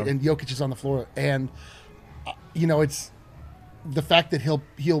 right? Yeah. And Jokic is on the floor, and it's the fact that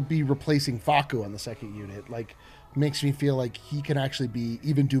he'll be replacing Facu on the second unit, like, makes me feel like he can actually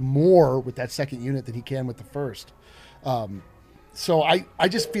even do more with that second unit than he can with the first. So I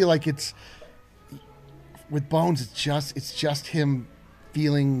just feel like it's with Bones, it's just him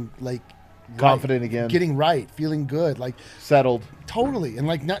feeling like confident again, getting right, feeling good, like settled, totally, and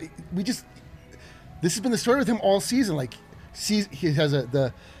like this has been the story with him all season. Like, he has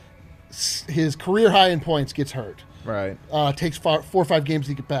his career high in points gets hurt. Right. Takes 4 or 5 games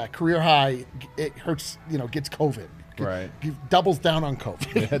to get back. Career high, it hurts. Gets COVID. Right. He doubles down on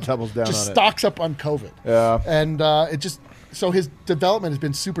COVID. Yeah, doubles down. Just stocks up on COVID. Yeah. And so his development has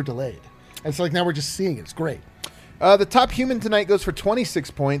been super delayed. And so, like, now we're just seeing it. It's great. The top human tonight goes for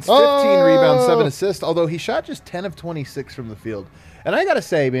 26 points, 15 rebounds, 7 assists. Although he shot just 10 of 26 from the field. And I gotta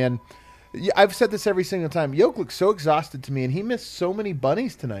say, man, I've said this every single time. Yoke looks so exhausted to me, and he missed so many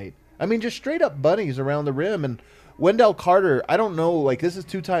bunnies tonight. I mean, just straight up bunnies around the rim. And Wendell Carter, I don't know, like, this is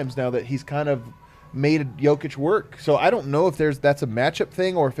 2 times now that he's kind of made Jokic work. So I don't know if that's a matchup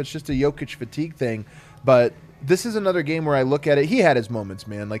thing or if it's just a Jokic fatigue thing. But this is another game where I look at it. He had his moments,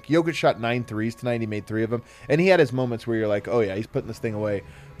 man. Like, Jokic shot 9 threes tonight. He made 3 of them. And he had his moments where you're like, oh, yeah, he's putting this thing away.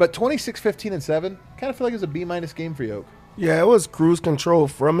 But 26, 15, and 7, kind of feel like it's a B-minus game for Jokic. Yeah, it was cruise control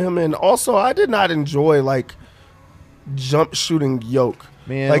from him. And also, I did not enjoy, like, jump shooting Yoke.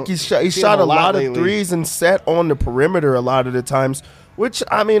 Man, like, he shot a lot of threes and set on the perimeter a lot of the times, which,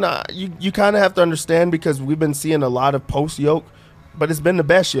 I mean, you kind of have to understand because we've been seeing a lot of post Yoke, but it's been the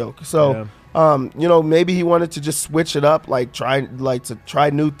best Yoke. So, maybe he wanted to just switch it up, try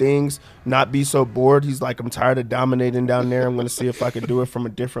new things, not be so bored. He's like, I'm tired of dominating down there. I'm going to see if I can do it from a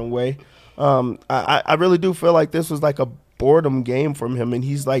different way. I really do feel like this was like a boredom game from him, and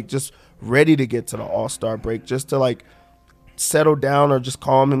he's like just ready to get to the All-Star break, just to like settle down or just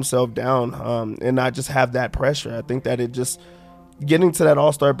calm himself down, and not just have that pressure. I think that it just getting to that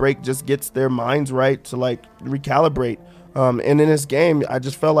All-Star break just gets their minds right to like recalibrate. And in this game, I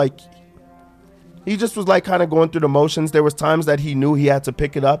just felt like he just was like kind of going through the motions. There was times that he knew he had to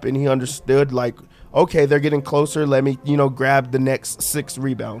pick it up, and he understood like, okay, they're getting closer. Let me, grab the next 6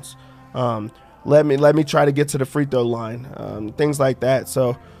 rebounds. Let me try to get to the free throw line. Things like that.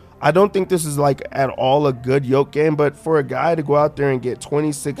 So I don't think this is like at all a good Yoke game, but for a guy to go out there and get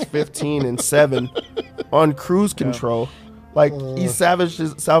 26, 15, and 7 on cruise control, like he salvaged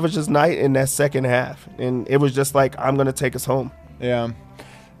his night in that second half, and it was just like, I'm gonna take us home. Yeah.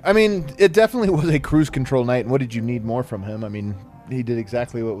 I mean, it definitely was a cruise control night, and what did you need more from him? I mean, he did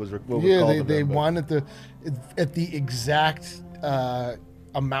exactly what was called of they him, won at the exact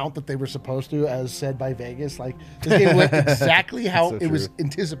amount that they were supposed to, as said by Vegas. Like, this game went exactly how So it was true.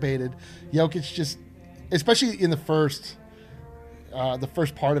 anticipated. Jokic just, especially in the first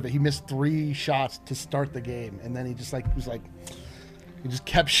part of it, he missed 3 shots to start the game, and then he just he just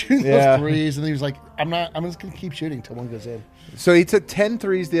kept shooting those threes, and he was like, I'm just gonna keep shooting until one goes in. So he took 10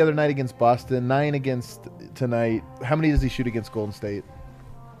 threes the other night against Boston, 9 against tonight. How many does he shoot against Golden State?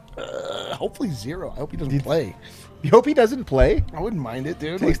 Hopefully 0. I hope he doesn't play. You hope he doesn't play? I wouldn't mind it,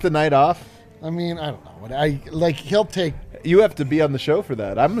 dude. Takes the night off? I mean, I don't know. He'll take. You have to be on the show for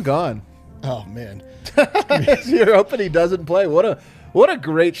that. I'm gone. Oh man, You're hoping he doesn't play. What a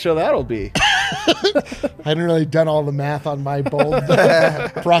great show that'll be. I hadn't really done all the math on my bold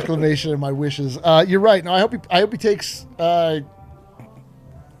proclamation and my wishes. You're right. No, I hope he takes 4.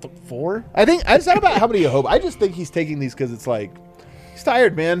 I think it's not about how many you hope. I just think he's taking these because it's like he's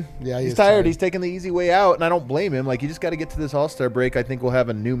tired, man. Yeah, he's is tired. He's taking the easy way out, and I don't blame him. Like, you just got to get to this All-Star break. I think we'll have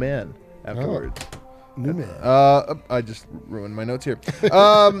a new man afterwards. New man. I just ruined my notes here.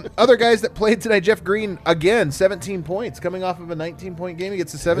 Other guys that played tonight: Jeff Green again, 17 points, coming off of a 19-point game. He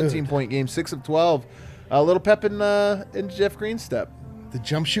gets a 17-point game, 6 of 12. A little pep in Jeff Green's step. The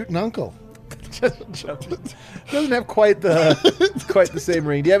jump shooting uncle. Doesn't have quite the same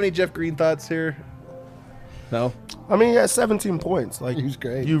ring. Do you have any Jeff Green thoughts here? No. I mean, he had 17 points. Like, He was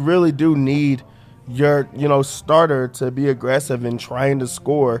great. You really do need your, starter to be aggressive in trying to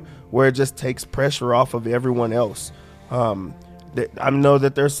score, where it just takes pressure off of everyone else. I know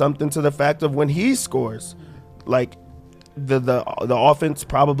that there's something to the fact of when he scores, like the offense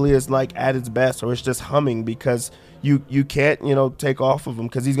probably is like at its best, or it's just humming, because you can't take off of him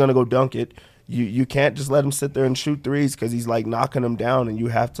because he's gonna go dunk it. You can't just let him sit there and shoot threes because he's like knocking them down, and you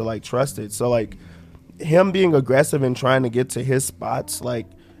have to like trust it. So like him being aggressive and trying to get to his spots, like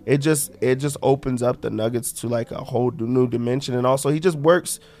it just opens up the Nuggets to like a whole new dimension. And also he just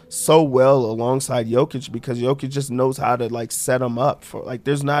works so well alongside Jokic, because Jokic just knows how to like set him up for, like,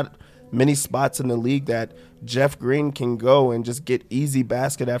 there's not many spots in the league that Jeff Green can go and just get easy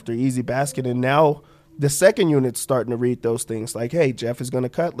basket after easy basket. And now the second unit's starting to read those things like, hey, Jeff is going to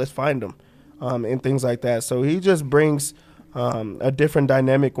cut, let's find him, and things like that. So he just brings a different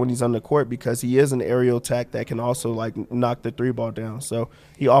dynamic when he's on the court, because he is an aerial attack that can also like knock the 3-ball down. So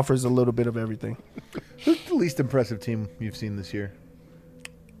he offers a little bit of everything. Who's the least impressive team you've seen this year?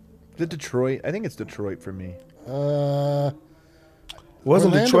 Is it Detroit? I think it's Detroit for me. It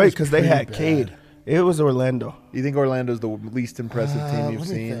wasn't Orlando Detroit was because they pretty had bad. Cade. It was Orlando. You think Orlando's the least impressive team you've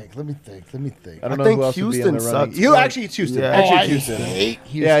seen? Let me think. I don't I know think who else would be in Houston the running. sucks, You but- actually, it's Houston. Yeah. Actually, I it's Houston. hate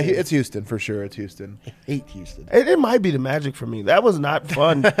Houston. Yeah, it's Houston for sure. It's Houston. hate Houston. It might be the Magic for me. That was not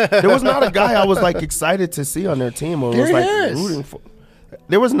fun. There was not a guy I was like excited to see on their team, or was Gary like Harris. rooting for.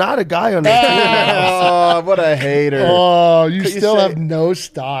 There was not a guy on their team. Oh, what a hater! Oh, you Could you still say- have no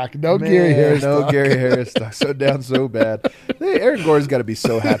stock. No Man, Gary Harris no stock. Gary Harris stock. So down so bad. Hey, Aaron Gordon's got to be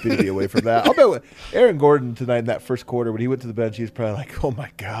so happy to be away from that. I'll bet what Aaron Gordon tonight in that first quarter when he went to the bench, he was probably like, "Oh my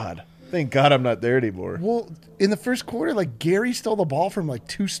God, thank God I'm not there anymore." Well, in the first quarter, like Gary stole the ball from like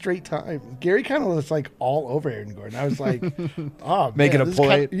 2 straight times. Gary kind of was like all over Aaron Gordon. I was like, oh, Making man, a this is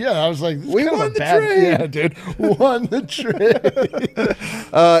point. yeah, I was like, this We is kind won of a the bad, trade. yeah, dude, won the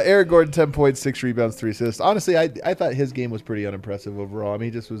trade. Aaron Gordon, 10 points, 6 rebounds, 3 assists. Honestly, I thought his game was pretty unimpressive overall. I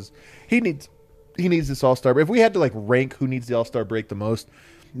mean, he just was. He needs this All-Star break. If we had to like rank who needs the All-Star break the most,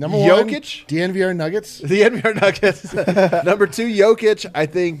 Number Jokic? 1, DNVR Nuggets. the NBR Nuggets. Number 2, Jokic. I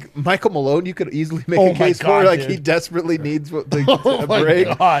think Michael Malone. You could easily make Oh a my case God, for like dude. he desperately needs a Oh my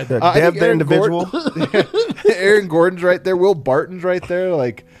break. God. The I think depth individual. Aaron Gordon's right there. Will Barton's right there.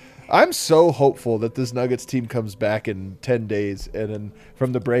 Like, I'm so hopeful that this Nuggets team comes back in 10 days and then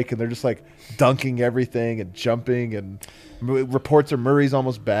from the break, and they're just like dunking everything and jumping, and reports are Murray's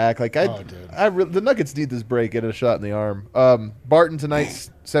almost back. Like, the Nuggets need this break and a shot in the arm. Barton tonight,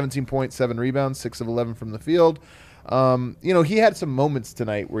 17 points, 7 rebounds, 6 of 11 from the field. He had some moments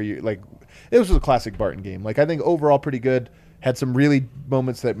tonight where you like, it was a classic Barton game. Like, I think overall pretty good. Had some really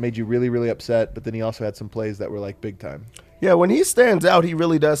moments that made you really, really upset, but then he also had some plays that were like big time. Yeah, when he stands out, he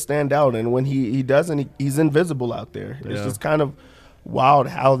really does stand out, and when he doesn't, he's invisible out there. It's just kind of wild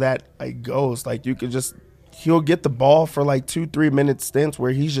how that goes. Like he'll get the ball for 2-3 minute stints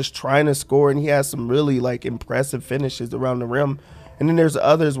where he's just trying to score, and he has some really impressive finishes around the rim. And then there's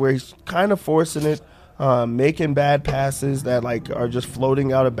others where he's kind of forcing it, making bad passes that are just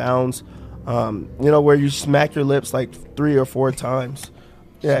floating out of bounds. Where you smack your lips 3 or 4 times.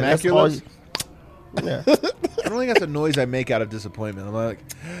 Yeah, Smack your lips? Yeah. I don't think that's a noise I make out of disappointment. I'm like,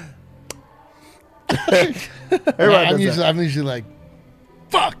 I'm usually like,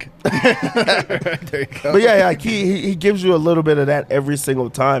 fuck. there you go. But yeah, he gives you a little bit of that every single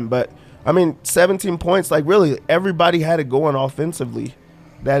time. But I mean, 17 points, really everybody had it going offensively.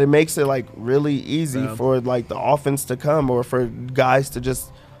 That it makes it really easy for the offense to come, or for guys to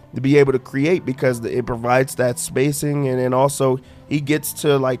just to be able to create, because it provides that spacing, and then also he gets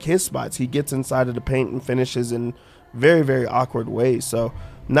to his spots. He gets inside of the paint and finishes in very, very awkward ways. So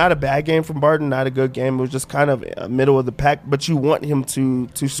not a bad game from Barton, not a good game. It was just kind of middle of the pack, but you want him to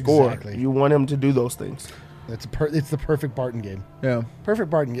score. Exactly. You want him to do those things. It's the perfect Barton game. Yeah. Perfect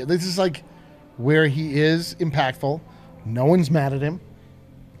Barton game. This is where he is impactful. No one's mad at him.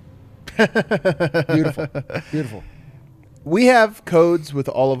 Beautiful. Beautiful. We have codes with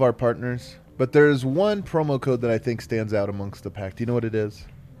all of our partners, but there's one promo code that I think stands out amongst the pack. Do you know what it is?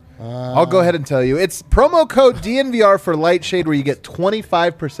 I'll go ahead and tell you. It's promo code DNVR for Lightshade, where you get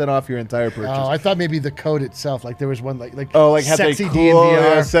 25% off your entire purchase. Oh, I thought maybe the code itself. There was one had sexy they cool, DNVR.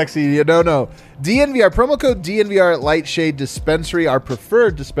 yeah, sexy. No. DNVR, promo code DNVR at Lightshade Dispensary, our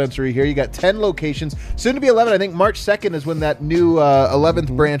preferred dispensary here. You got 10 locations, soon to be 11. I think March 2nd is when that new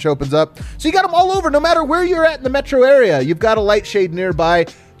 11th branch opens up. So you got them all over, no matter where you're at in the metro area. You've got a Lightshade nearby.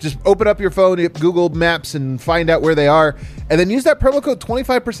 Just open up your phone, Google Maps, and find out where they are. And then use that promo code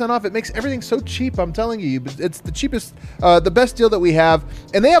 25% off. It makes everything so cheap, I'm telling you. It's the cheapest, the best deal that we have.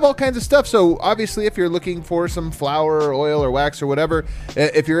 And they have all kinds of stuff. So obviously, if you're looking for some flour or oil or wax or whatever,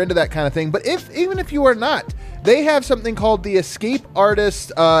 if you're into that kind of thing. But even if you are not, they have something called the Escape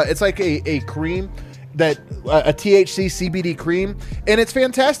Artist. It's like a cream. A THC CBD cream, and it's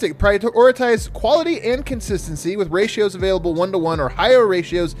fantastic. Prioritize quality and consistency with ratios available 1-to-1 or higher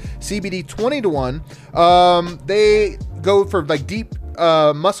ratios. CBD 20-to-1. They go for deep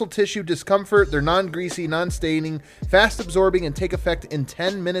muscle tissue discomfort. They're non-greasy, non-staining, fast absorbing, and take effect in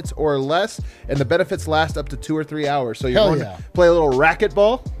 10 minutes or less. And the benefits last up to 2 or 3 hours. So you're going to play a little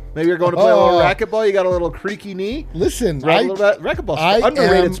racquetball. Maybe you're going to play a little racquetball. You got a little creaky knee. Listen, racquetball's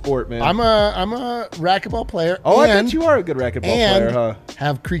underrated sport, man. I'm a racquetball player. Oh, I bet you are a good racquetball player, huh?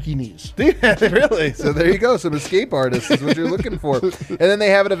 Have creaky knees. Really? So there you go. Some Escape Artists is what you're looking for. And then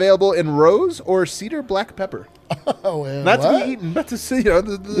they have it available in rose or cedar black pepper. Oh, and not to be eaten, but to see.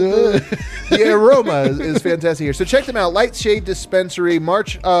 The aroma is fantastic here. So check them out. Lightshade Dispensary.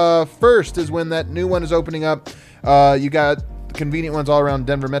 March 1st is when that new one is opening up. You got convenient ones all around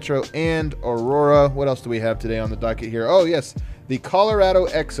Denver Metro and Aurora. What else do we have today on the docket here? Oh, yes, the Colorado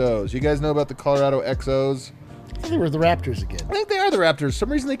Exos. You guys know about the Colorado Exos? I think they were the Raptors again. I think they are the Raptors. For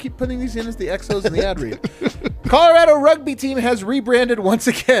some reason, they keep putting these in as the Exos in the ad read. Colorado rugby team has rebranded once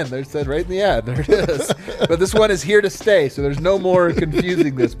again. They're said right in the ad. There it is. But this one is here to stay, so there's no more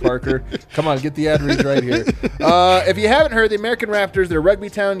confusing this, Parker. Come on, get the ad reads right here. If you haven't heard, the American Raptors, they're Rugby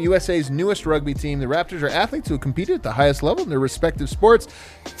Town, USA's newest rugby team. The Raptors are athletes who have competed at the highest level in their respective sports: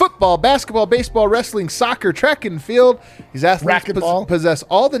 football, basketball, baseball, wrestling, soccer, track and field. These athletes possess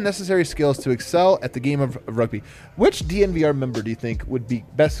all the necessary skills to excel at the game of rugby. Which DNVR member do you think would be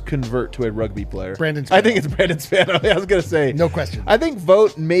best convert to a rugby player? Brandon Spano. I think it's Brandon Spano. I was going to say. No question. I think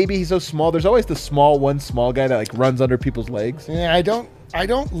Vogt, maybe he's so small. There's always the small guy that runs under people's legs. Yeah, I don't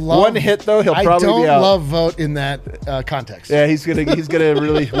love one hit though. He'll probably be out. I don't love Vogt in that context. Yeah, he's gonna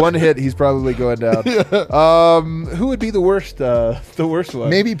really one hit. He's probably going down. Who would be the worst? The worst one?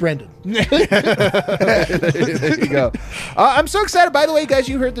 Maybe Brendan. There you go. I'm so excited. By the way, guys,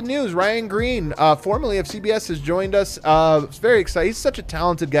 you heard the news. Ryan Green, formerly of CBS, has joined us. It's very exciting. He's such a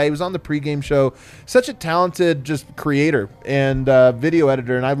talented guy. He was on the pregame show. Such a talented just creator and video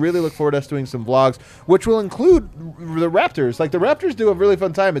editor. And I really look forward to us doing some vlogs, which will include the Raptors. The Raptors do a really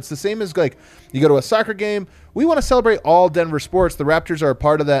fun time. It's the same as you go to a soccer game. We want to celebrate all Denver sports. The Raptors are a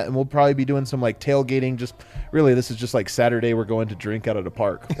part of that, and we'll probably be doing some tailgating. Just really, this is just Saturday. We're going to drink out at a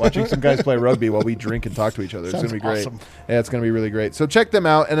park, watching some guys play rugby while we drink and talk to each other. It's going to be great. Awesome. Yeah, it's going to be really great. So check them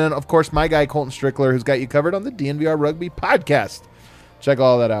out. And then, of course, my guy, Colton Strickler, who's got you covered on the DNVR Rugby podcast. Check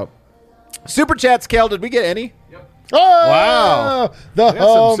all that out. Super Chats, Cal, did we get any? Yep. Oh, wow. The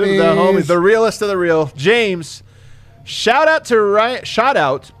homies. The realest of the real. James Shout out to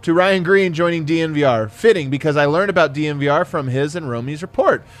Ryan Green joining DNVR. Fitting because I learned about DNVR from his and Romy's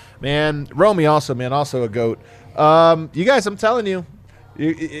report. Man, Romy also a goat. You guys, I'm telling you,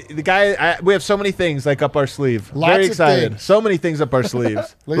 the guy. We have so many things like up our sleeve. Lots Very of excited. things. So many things up our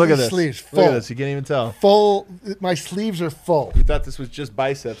sleeves. Look at at the this. sleeves, Look at full. this. You can't even tell. Full. My sleeves are full. You thought this was just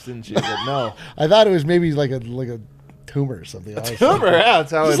biceps, didn't you? But no. I thought it was maybe like a tumor or something. Tumor, yeah,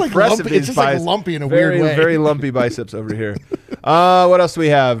 that's how Just like impressive lumpy- these it's just like biceps. lumpy in a very, weird way. Very lumpy biceps over here. What else do we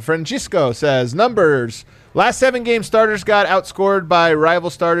have? Francisco says, numbers. Last 7 game starters got outscored by rival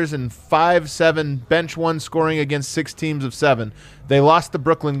starters in 5-7 bench 1 scoring against 6 teams of 7. They lost the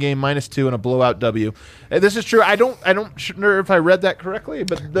Brooklyn game -2 in a blowout W. This is true. I don't sure if I read that correctly,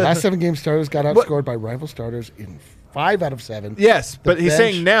 but Last 7 game starters got outscored by rival starters in 5 out of 7. Yes, but he's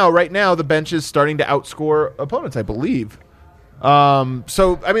bench- saying right now, the bench is starting to outscore opponents, I believe.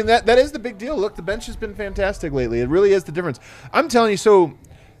 So, I mean, that is the big deal. Look, the bench has been fantastic lately. It really is the difference. I'm telling you, so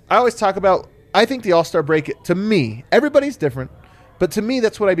I always talk about, I think the All-Star break, to me, everybody's different, but to me,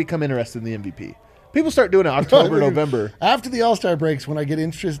 that's when I become interested in the MVP. People start doing it October, November. After the All-Star breaks, when I get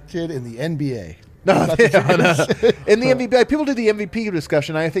interested in the NBA. No. In the MVP, people do the MVP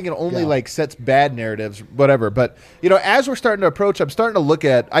discussion. I think it only sets bad narratives, whatever. But as we're starting to approach, I'm starting to look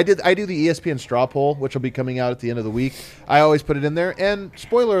at. I do the ESPN straw poll, which will be coming out at the end of the week. I always put it in there, and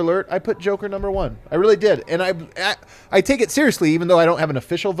spoiler alert, I put Joker #1. I really did, and I take it seriously, even though I don't have an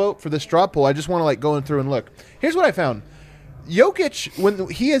official vote for this straw poll. I just want to go through and look. Here's what I found. Jokic, when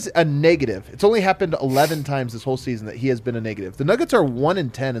he is a negative, it's only happened 11 times this whole season that he has been a negative. The Nuggets are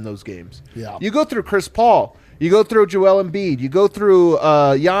 1-10 in those games. Yeah. You go through Chris Paul, you go through Joel Embiid, you go through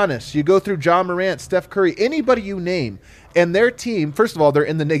Giannis, you go through John Morant, Steph Curry, anybody you name, and their team, first of all, they're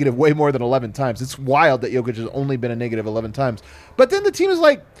in the negative way more than 11 times. It's wild that Jokic has only been a negative 11 times. But then the team is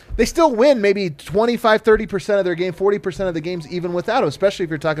they still win maybe 25, 30% of their game, 40% of the games even without him, especially if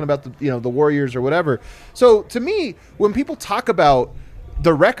you're talking about the Warriors or whatever. So to me, when people talk about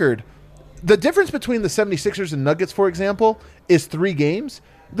the record, the difference between the 76ers and Nuggets, for example, is 3 games.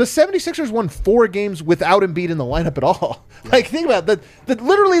 The 76ers won 4 games without Embiid in the lineup at all. Yeah. Think about that.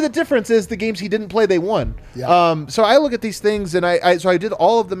 Literally the difference is the games he didn't play, they won. Yeah. So I look at these things, and I did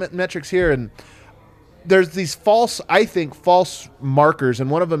all of the metrics here, and there's these false markers, and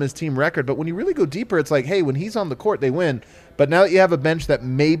one of them is team record. But when you really go deeper, it's hey, when he's on the court, they win. But now that you have a bench that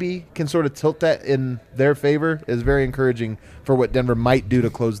maybe can sort of tilt that in their favor is very encouraging for what Denver might do to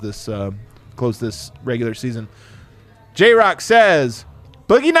close this regular season. J-Rock says,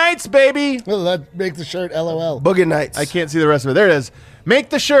 Boogie Nights, baby. Well, that make the shirt LOL. Boogie Nights. I can't see the rest of it. There it is. Make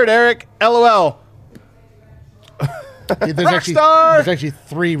the shirt, Eric. LOL. There's actually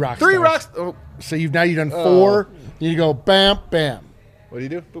 3 rock stars. 3 rocks. Oh. So you've done 4. You need to go bam, bam. What do you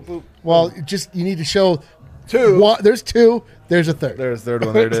do? Boop, boop. Well, you need to show 2. There's 2. There's a third. There's a third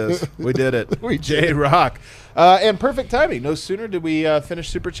one. There it is. We did it. J-Rock. And perfect timing. No sooner did we finish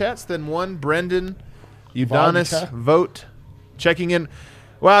Super Chats than one Brendan Udonis Vodka. vote checking in.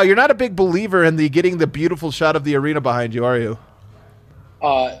 Wow, you're not a big believer in getting the beautiful shot of the arena behind you, are you?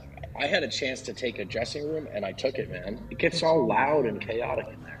 I had a chance to take a dressing room, and I took it, man. It gets all loud and chaotic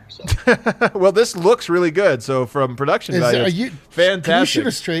in there. So. Well, this looks really good. So from production value, fantastic. Can you shoot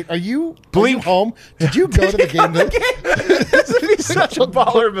us straight? Are you home? home? Did you go to the game? This would be such a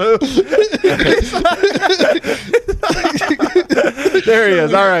baller move. There he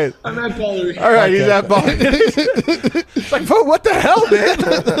is. All right. I'm at baller. All right, he's at baller. It's what the hell, man?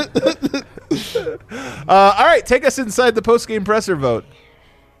 All right, take us inside the post-game presser vote.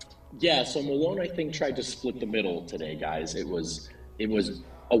 Yeah, so Malone, I think, tried to split the middle today, guys. It was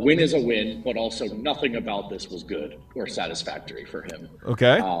a win is a win, but also nothing about this was good or satisfactory for him.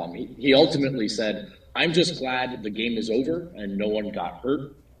 Okay. He ultimately said, I'm just glad the game is over and no one got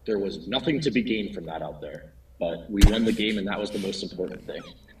hurt. There was nothing to be gained from that out there. But we won the game, and that was the most important thing.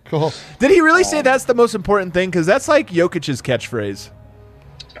 Cool. Did he really say that's the most important thing? Because that's like Jokic's catchphrase.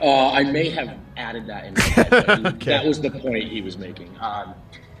 I may have added that in. Okay. That was the point he was making.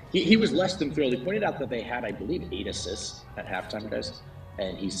 He was less than thrilled. He pointed out that they had, I believe, 8 assists at halftime, guys.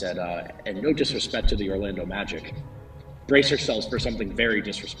 And he said, and no disrespect to the Orlando Magic, brace yourselves for something very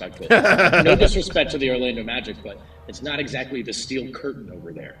disrespectful. No disrespect to the Orlando Magic, but it's not exactly the steel curtain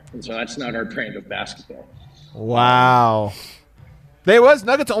over there. And so that's not our brand of basketball. Wow.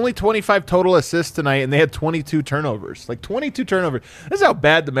 Nuggets only 25 total assists tonight, and they had 22 turnovers. 22 turnovers. This is how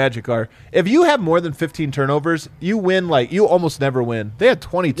bad the Magic are. If you have more than 15 turnovers, you win. You almost never win. They had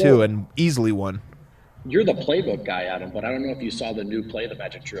 22 and easily won. you're the playbook guy, Adam, but I don't know if you saw the new play the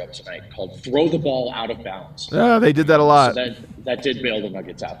Magic drew up tonight called throw the ball out of bounds. Yeah, they did that a lot. So that did bail the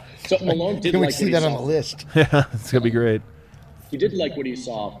Nuggets out. So Malone did Can we like see what that he on saw. the list? Yeah, it's going to be great. He did like what he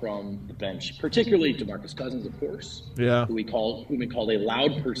saw from the bench, particularly DeMarcus Cousins, of course. Yeah. Who we called a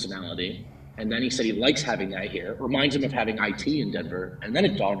loud personality. And then he said he likes having that here. Reminds him of having IT in Denver. And then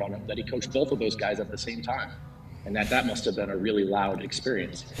it dawned on him that he coached both of those guys at the same time. And that must have been a really loud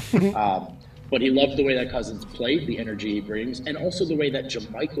experience. But he loved the way that Cousins played, the energy he brings, and also the way that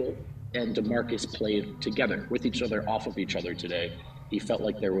JaMychal and DeMarcus played together, with each other, off of each other today. He felt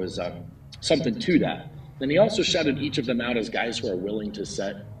like there was something to that. Then he also shouted each of them out as guys who are willing to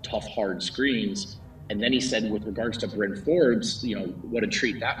set tough, hard screens. And then he said, with regards to Bryn Forbes, what a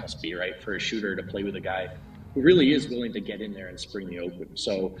treat that must be, right, for a shooter to play with a guy who really is willing to get in there and spring the open.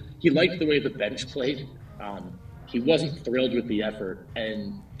 So he liked the way the bench played. He wasn't thrilled with the effort,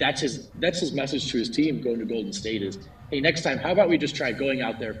 and that's his message to his team going to Golden State is, hey, next time, how about we just try going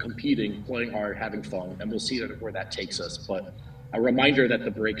out there, competing, playing hard, having fun, and we'll see where that takes us. But a reminder that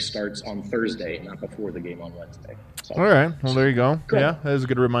the break starts on Thursday, not before the game on Wednesday. So, all right. Well, there you go. Yeah, that is a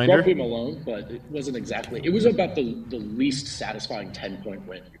good reminder. Grumpy Malone, but it wasn't exactly. It was about the least satisfying 10-point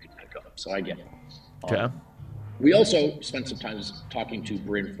win you could think of. So I get it. Okay. We also spent some time talking to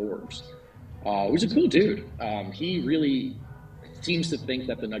Bryn Forbes. Who's a cool dude. He really seems to think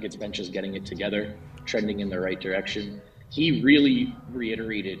that the Nuggets bench is getting it together, trending in the right direction. He really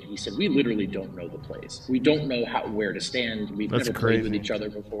reiterated, he said, we literally don't know the plays. We don't know where to stand. We've never played with each other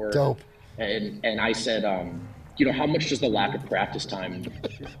before. Dope. And I said, how much does the lack of practice time,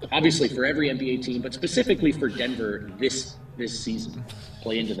 obviously for every NBA team, but specifically for Denver this season,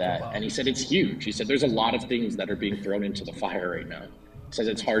 play into that? And he said, it's huge. He said, there's a lot of things that are being thrown into the fire right now. He says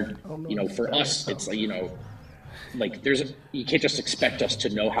it's hard, for us, it's like, you can't just expect us to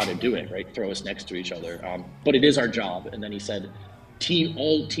know how to do it, right? Throw us next to each other. But it is our job. And then he said, teams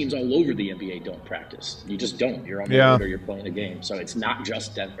all over the NBA don't practice. You just don't. You're on the road or you're playing a game. So it's not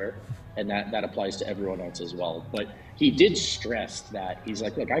just Denver, and that applies to everyone else as well. But he did stress that he's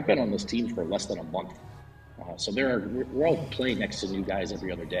like, look, I've been on this team for less than a month. So we're all playing next to new guys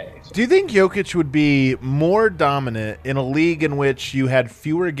every other day. So. Do you think Jokic would be more dominant in a league in which you had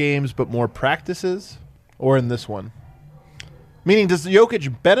fewer games but more practices, or in this one? Meaning, does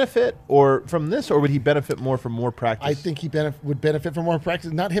Jokic benefit from this, or would he benefit more from more practice? I think he would benefit from more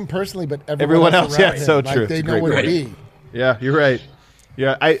practice. Not him personally, but everyone else. Yeah, him. so true. They know where to be. Yeah, you're right.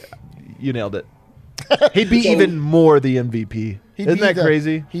 Yeah, you nailed it. He'd be even more the MVP. Isn't that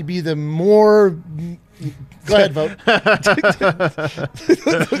crazy? He'd be the more. Go ahead, vote.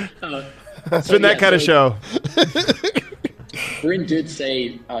 It's been that kind of show. Bryn did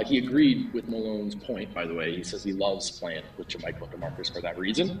say he agreed with Malone's point, by the way. He says he loves playing with JaMychal and DeMarcus for that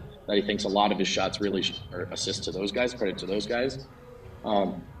reason, that he thinks a lot of his shots really are assists to those guys, credit to those guys.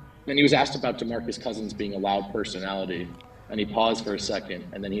 And he was asked about DeMarcus Cousins being a loud personality, and he paused for a second,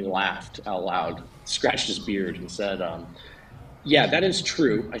 and then he laughed out loud, scratched his beard, and said, yeah, that is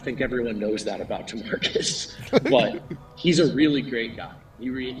true. I think everyone knows that about DeMarcus, but he's a really great guy.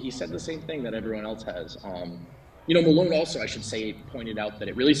 He said the same thing that everyone else has. Malone also, I should say, pointed out that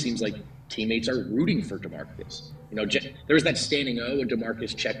it really seems like teammates are rooting for DeMarcus. There was that standing O when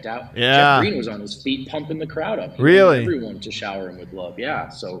DeMarcus checked out. Yeah. Jeff Green was on his feet pumping the crowd up. He really? wanted everyone to shower him with love. Yeah,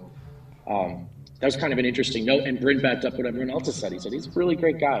 so that was kind of an interesting note. And Bryn backed up what everyone else has said. He said he's a really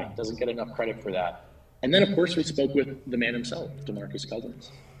great guy. Doesn't get enough credit for that. And then, of course, we spoke with the man himself, DeMarcus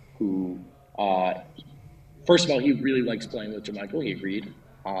Cousins, who, first of all, he really likes playing with JaMychal. He agreed.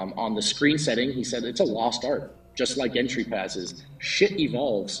 On the screen setting, he said it's a lost art. Just like entry passes, shit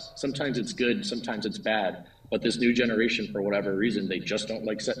evolves. Sometimes it's good, sometimes it's bad. But this new generation, for whatever reason, they just don't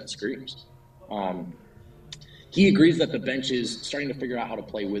like setting screens. He agrees that the bench is starting to figure out how to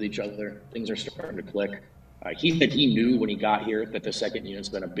play with each other. Things are starting to click. He said he knew when he got here that the second unit's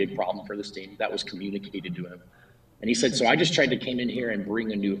been a big problem for this team. That was communicated to him. And he said, so I just tried to come in here and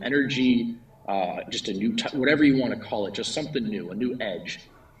bring a new energy, just a new, whatever you want to call it, just something new, a new edge.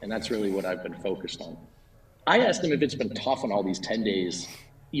 And that's really what I've been focused on. I asked him if it's been tough on all these 10 days.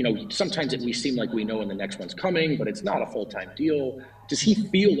 Sometimes we seem like we know when the next one's coming, but it's not a full-time deal. Does he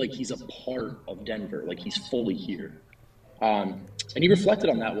feel like he's a part of Denver, like he's fully here? And he reflected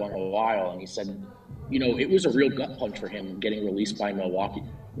on that one a while, and he said, it was a real gut punch for him getting released by Milwaukee.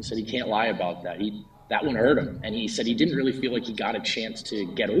 He said he can't lie about that. That one hurt him, and he said he didn't really feel like he got a chance to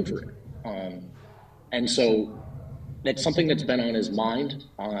get over it. And so that's something that's been on his mind,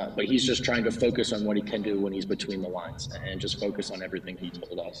 but he's just trying to focus on what he can do when he's between the lines and just focus on everything he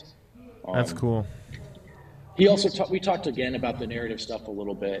told us. That's cool. He also we talked again about the narrative stuff a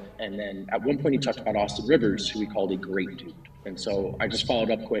little bit, and then at one point he talked about Austin Rivers, who he called a great dude. And so I just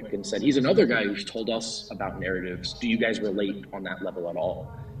followed up quick and said, he's another guy who's told us about narratives. Do you guys relate on that level at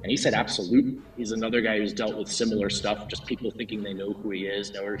all? And he said, absolutely. He's another guy who's dealt with similar stuff, just people thinking they know who he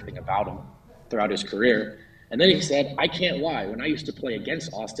is, know everything about him throughout his career. And then he said, I can't lie. When I used to play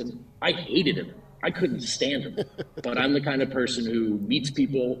against Austin, I hated him. I couldn't stand him. But I'm the kind of person who meets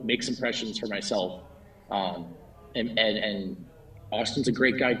people, makes impressions for myself. And Austin's a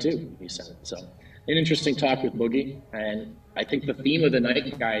great guy too, he said. So an interesting talk with Boogie. And I think the theme of the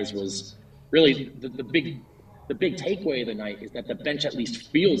night, guys, was really the big takeaway of the night is that the bench at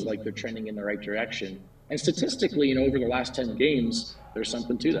least feels like they're trending in the right direction. And statistically, over the last 10 games, there's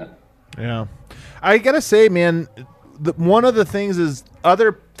something to that. Yeah. I got to say, man, one of the things is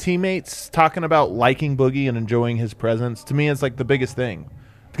other teammates talking about liking Boogie and enjoying his presence. To me, it's like the biggest thing.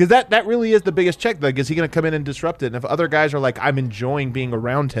 Because that really is the biggest check. Like, is he going to come in and disrupt it? And if other guys are like, I'm enjoying being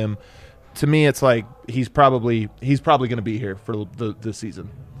around him, to me, it's like he's probably going to be here for the season.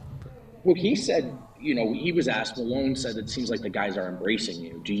 Well, he said, he was asked, Malone said, it seems like the guys are embracing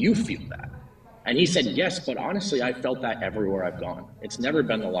you. Do you feel that? And he said, yes, but honestly, I felt that everywhere I've gone. It's never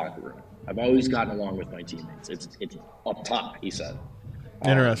been the locker room. I've always gotten along with my teammates. It's up top, he said.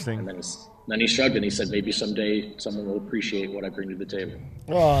 Interesting. And then he shrugged and he said, maybe someday someone will appreciate what I bring to the table.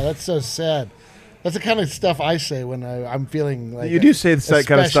 Oh, that's so sad. That's the kind of stuff I say when I'm feeling like you do say that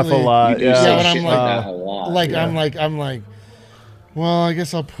kind of stuff a lot. Yeah, when I'm like that a lot. Like yeah. I'm like, well, I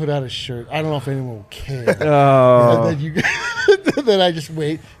guess I'll put out a shirt. I don't know if anyone will care. Oh. And then I just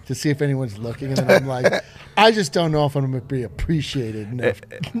wait to see if anyone's looking, and then I'm like, I just don't know if I'm going to be appreciated enough.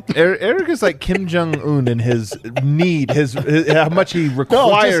 Eric is like Kim Jong-un in his need, his how much he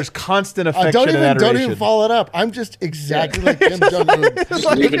requires constant affection and adoration. Don't even follow it up. I'm just exactly like Kim Jong-un. Just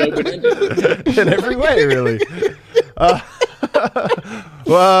leave it open-ended. In every way, really.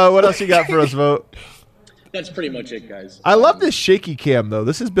 Well, what else you got for us, Vote? That's pretty much it, guys. I love this shaky cam though.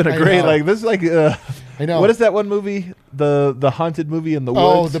 This has been a great this is like I know. What is that one movie? The haunted movie in the woods?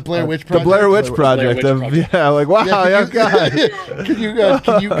 Oh, the Blair Witch Project. The Blair Witch Project. Yeah, like wow, yeah, God.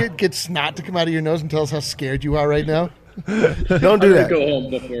 Can you get snot to come out of your nose and tell us how scared you are right now? Don't do that. I'm gonna go home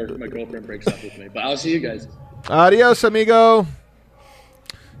before my girlfriend breaks up with me. But I'll see you guys. Adios, amigo.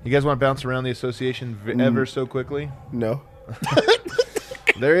 You guys want to bounce around the association ever so quickly? No.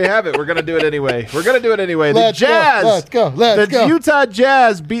 There you have it. We're going to do it anyway. Let's go. The Utah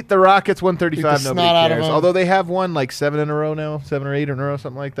Jazz beat the Rockets 135. Nobody cares. Them. Although they have won like 7 in a row now, 7 or 8 in a row,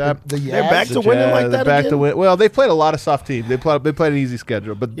 something like that. They're back to winning like that back again? to win. Well, they've played a lot of soft teams. They played an easy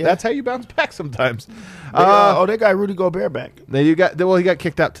schedule, but that's how you bounce back sometimes. They got Rudy Gobert back. He got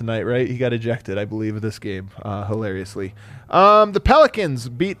kicked out tonight, right? He got ejected, I believe, of this game, hilariously. The Pelicans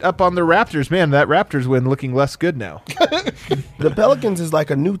beat up on the Raptors. Man, that Raptors win looking less good now. The Pelicans is like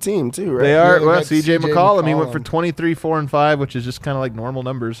a new team too, right? They are. Yeah, Well, CJ CJ McCollum, he went McCollum. for 23, 4, and 5, which is just kind of like normal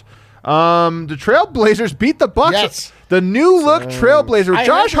numbers. The Trailblazers beat the Bucks. Yes. The new look Trailblazer. I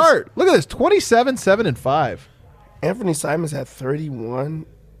Josh heard this- Hart. Look at this. 27, 7, and 5. Anthony Simons had 31.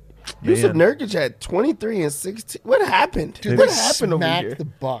 Yusuf Nurkic had 23 and 16. What happened? Dude, what they happened over smacked here? the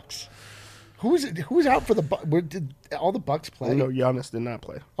Bucks. Who's out for the Bucks? Did all the Bucks play? No, Giannis did not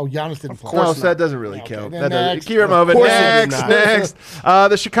play. Oh, Giannis didn't play. No, so that doesn't really Okay, count. then That doesn't, next. keep it moving. course it did Next.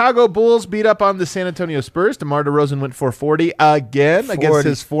 The Chicago Bulls beat up on the San Antonio Spurs. DeMar DeRozan went for 40 again against 40.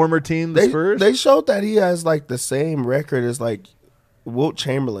 his former team, the Spurs. They showed that he has like the same record as like Wilt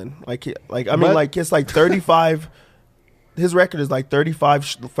Chamberlain. It's like 35. His record is like 35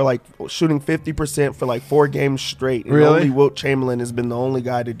 for like shooting 50% for like 4 games straight. And Really? only Wilt Chamberlain has been the only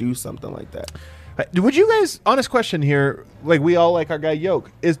guy to do something like that. Would you guys, honest question here, like we all like our guy Yoke,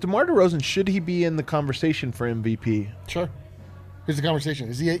 is DeMar DeRozan, should he be in the conversation for MVP? Sure. Here's the conversation.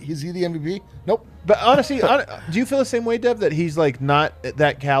 Is he the MVP? Nope. But honestly, do you feel the same way, Dev, that he's like not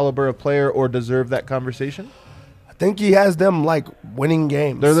that caliber of player or deserve that conversation? I think he has them like winning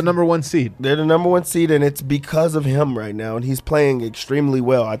games. They're the number 1 seed. They're the number 1 seed, and it's because of him right now, and he's playing extremely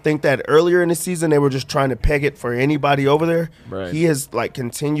well. I think that earlier in the season they were just trying to peg it for anybody over there. Right. He has like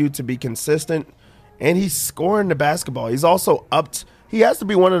continued to be consistent, and he's scoring the basketball. He's also he has to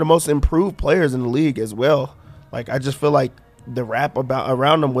be one of the most improved players in the league as well. Like I just feel like the rap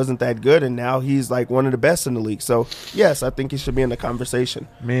around him wasn't that good, and now he's like one of the best in the league. So yes, I think he should be in the conversation.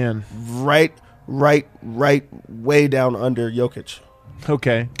 Man. Right, way down under Jokic.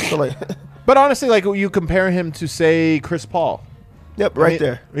 Okay. So like, But honestly, like you compare him to, say, Chris Paul. yep, I right mean,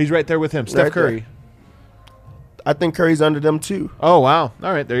 there. He's right there with him. Steph Right there. Curry. I think Curry's under them too. Oh, wow.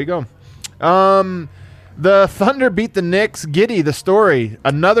 All right, there you go. The Thunder beat the Knicks. Giddey, the story,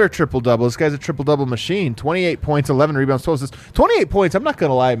 another triple-double. This guy's a triple-double machine. 28 points, 11 rebounds, 12 assists. 28 points, I'm not going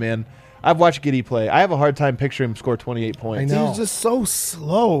to lie, man. I've watched Giddey play. I have a hard time picturing him score 28 points. He was just so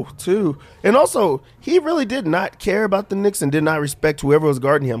slow, too. And also, he really did not care about the Knicks and did not respect whoever was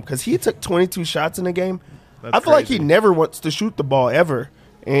guarding him because he took 22 shots in the game. I feel like he never wants to shoot the ball ever.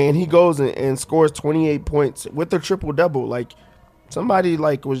 And he goes and scores 28 points with a triple-double. Like, somebody,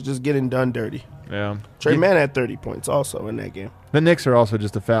 like, was just getting done dirty. Yeah. Trey Mann had 30 points also in that game. The Knicks are also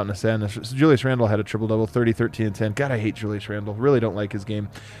just a fountain of sadness. Julius Randle had a triple-double, 30, 13, and 10. God, I hate Julius Randle. Really don't like his game.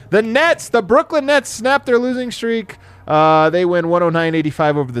 The Nets, the Brooklyn Nets, snapped their losing streak. They win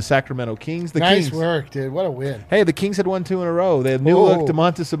 109-85 over the Sacramento Kings. Nice work, dude. What a win. Hey, the Kings had won 2 in a row. They had new look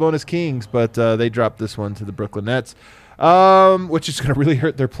DeMontis Sabonis Kings, but they dropped this one to the Brooklyn Nets. Which is going to really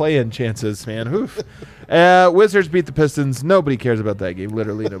hurt their play-in chances, man. Oof. Wizards beat the Pistons. Nobody cares about that game.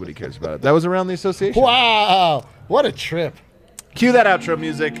 Literally nobody cares about it. That was around the association. Wow. What a trip. Cue that outro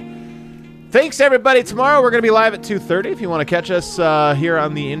music. Thanks, everybody. Tomorrow we're going to be live at 2:30. If you want to catch us here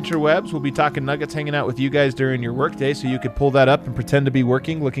on the interwebs, we'll be talking Nuggets, hanging out with you guys during your workday, so you could pull that up and pretend to be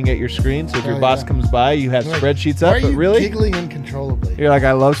working, looking at your screen. So if your boss comes by, you have spreadsheets up. Why are you really giggling uncontrollably? You're like,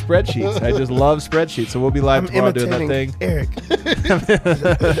 I love spreadsheets. I just love spreadsheets. So we'll be live tomorrow doing that thing. Eric.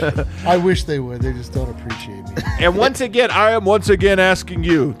 I wish they would. They just don't appreciate me. And once again, I am asking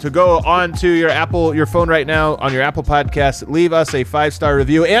you to go on to your phone right now on your Apple Podcast, leave us a 5-star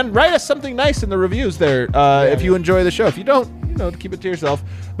review, and write us something nice in the reviews there if you enjoy the show. If you don't, keep it to yourself.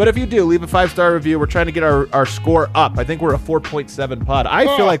 But if you do, leave a 5-star review. We're trying to get our score up. I think we're a 4.7 pod. I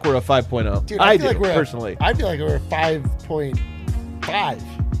feel like we're a 5.0. Dude, I feel do, like personally. I feel like we're a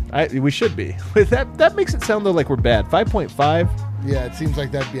 5.5. We should be. That makes it sound, though, like we're bad. 5.5? Yeah, it seems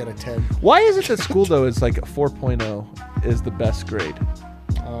like that'd be at a 10. Why is it that school, though, is like a 4.0 is the best grade?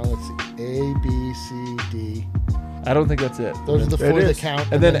 Let's see. A, B, C, D. I don't think that's it. Those are the 4 that count.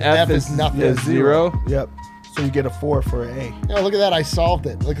 And then F is nothing. Is 0. Yep. So you get a 4 for an A. Yeah, look at that. I solved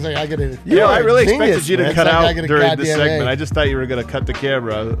it. Look, I get it. Yeah, I really expected you to man. cut It's like I out get a during this goddamn segment. A. I just thought you were going to cut the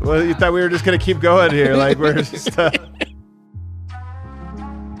camera. Well, you thought we were just going to keep going here. Like we're just...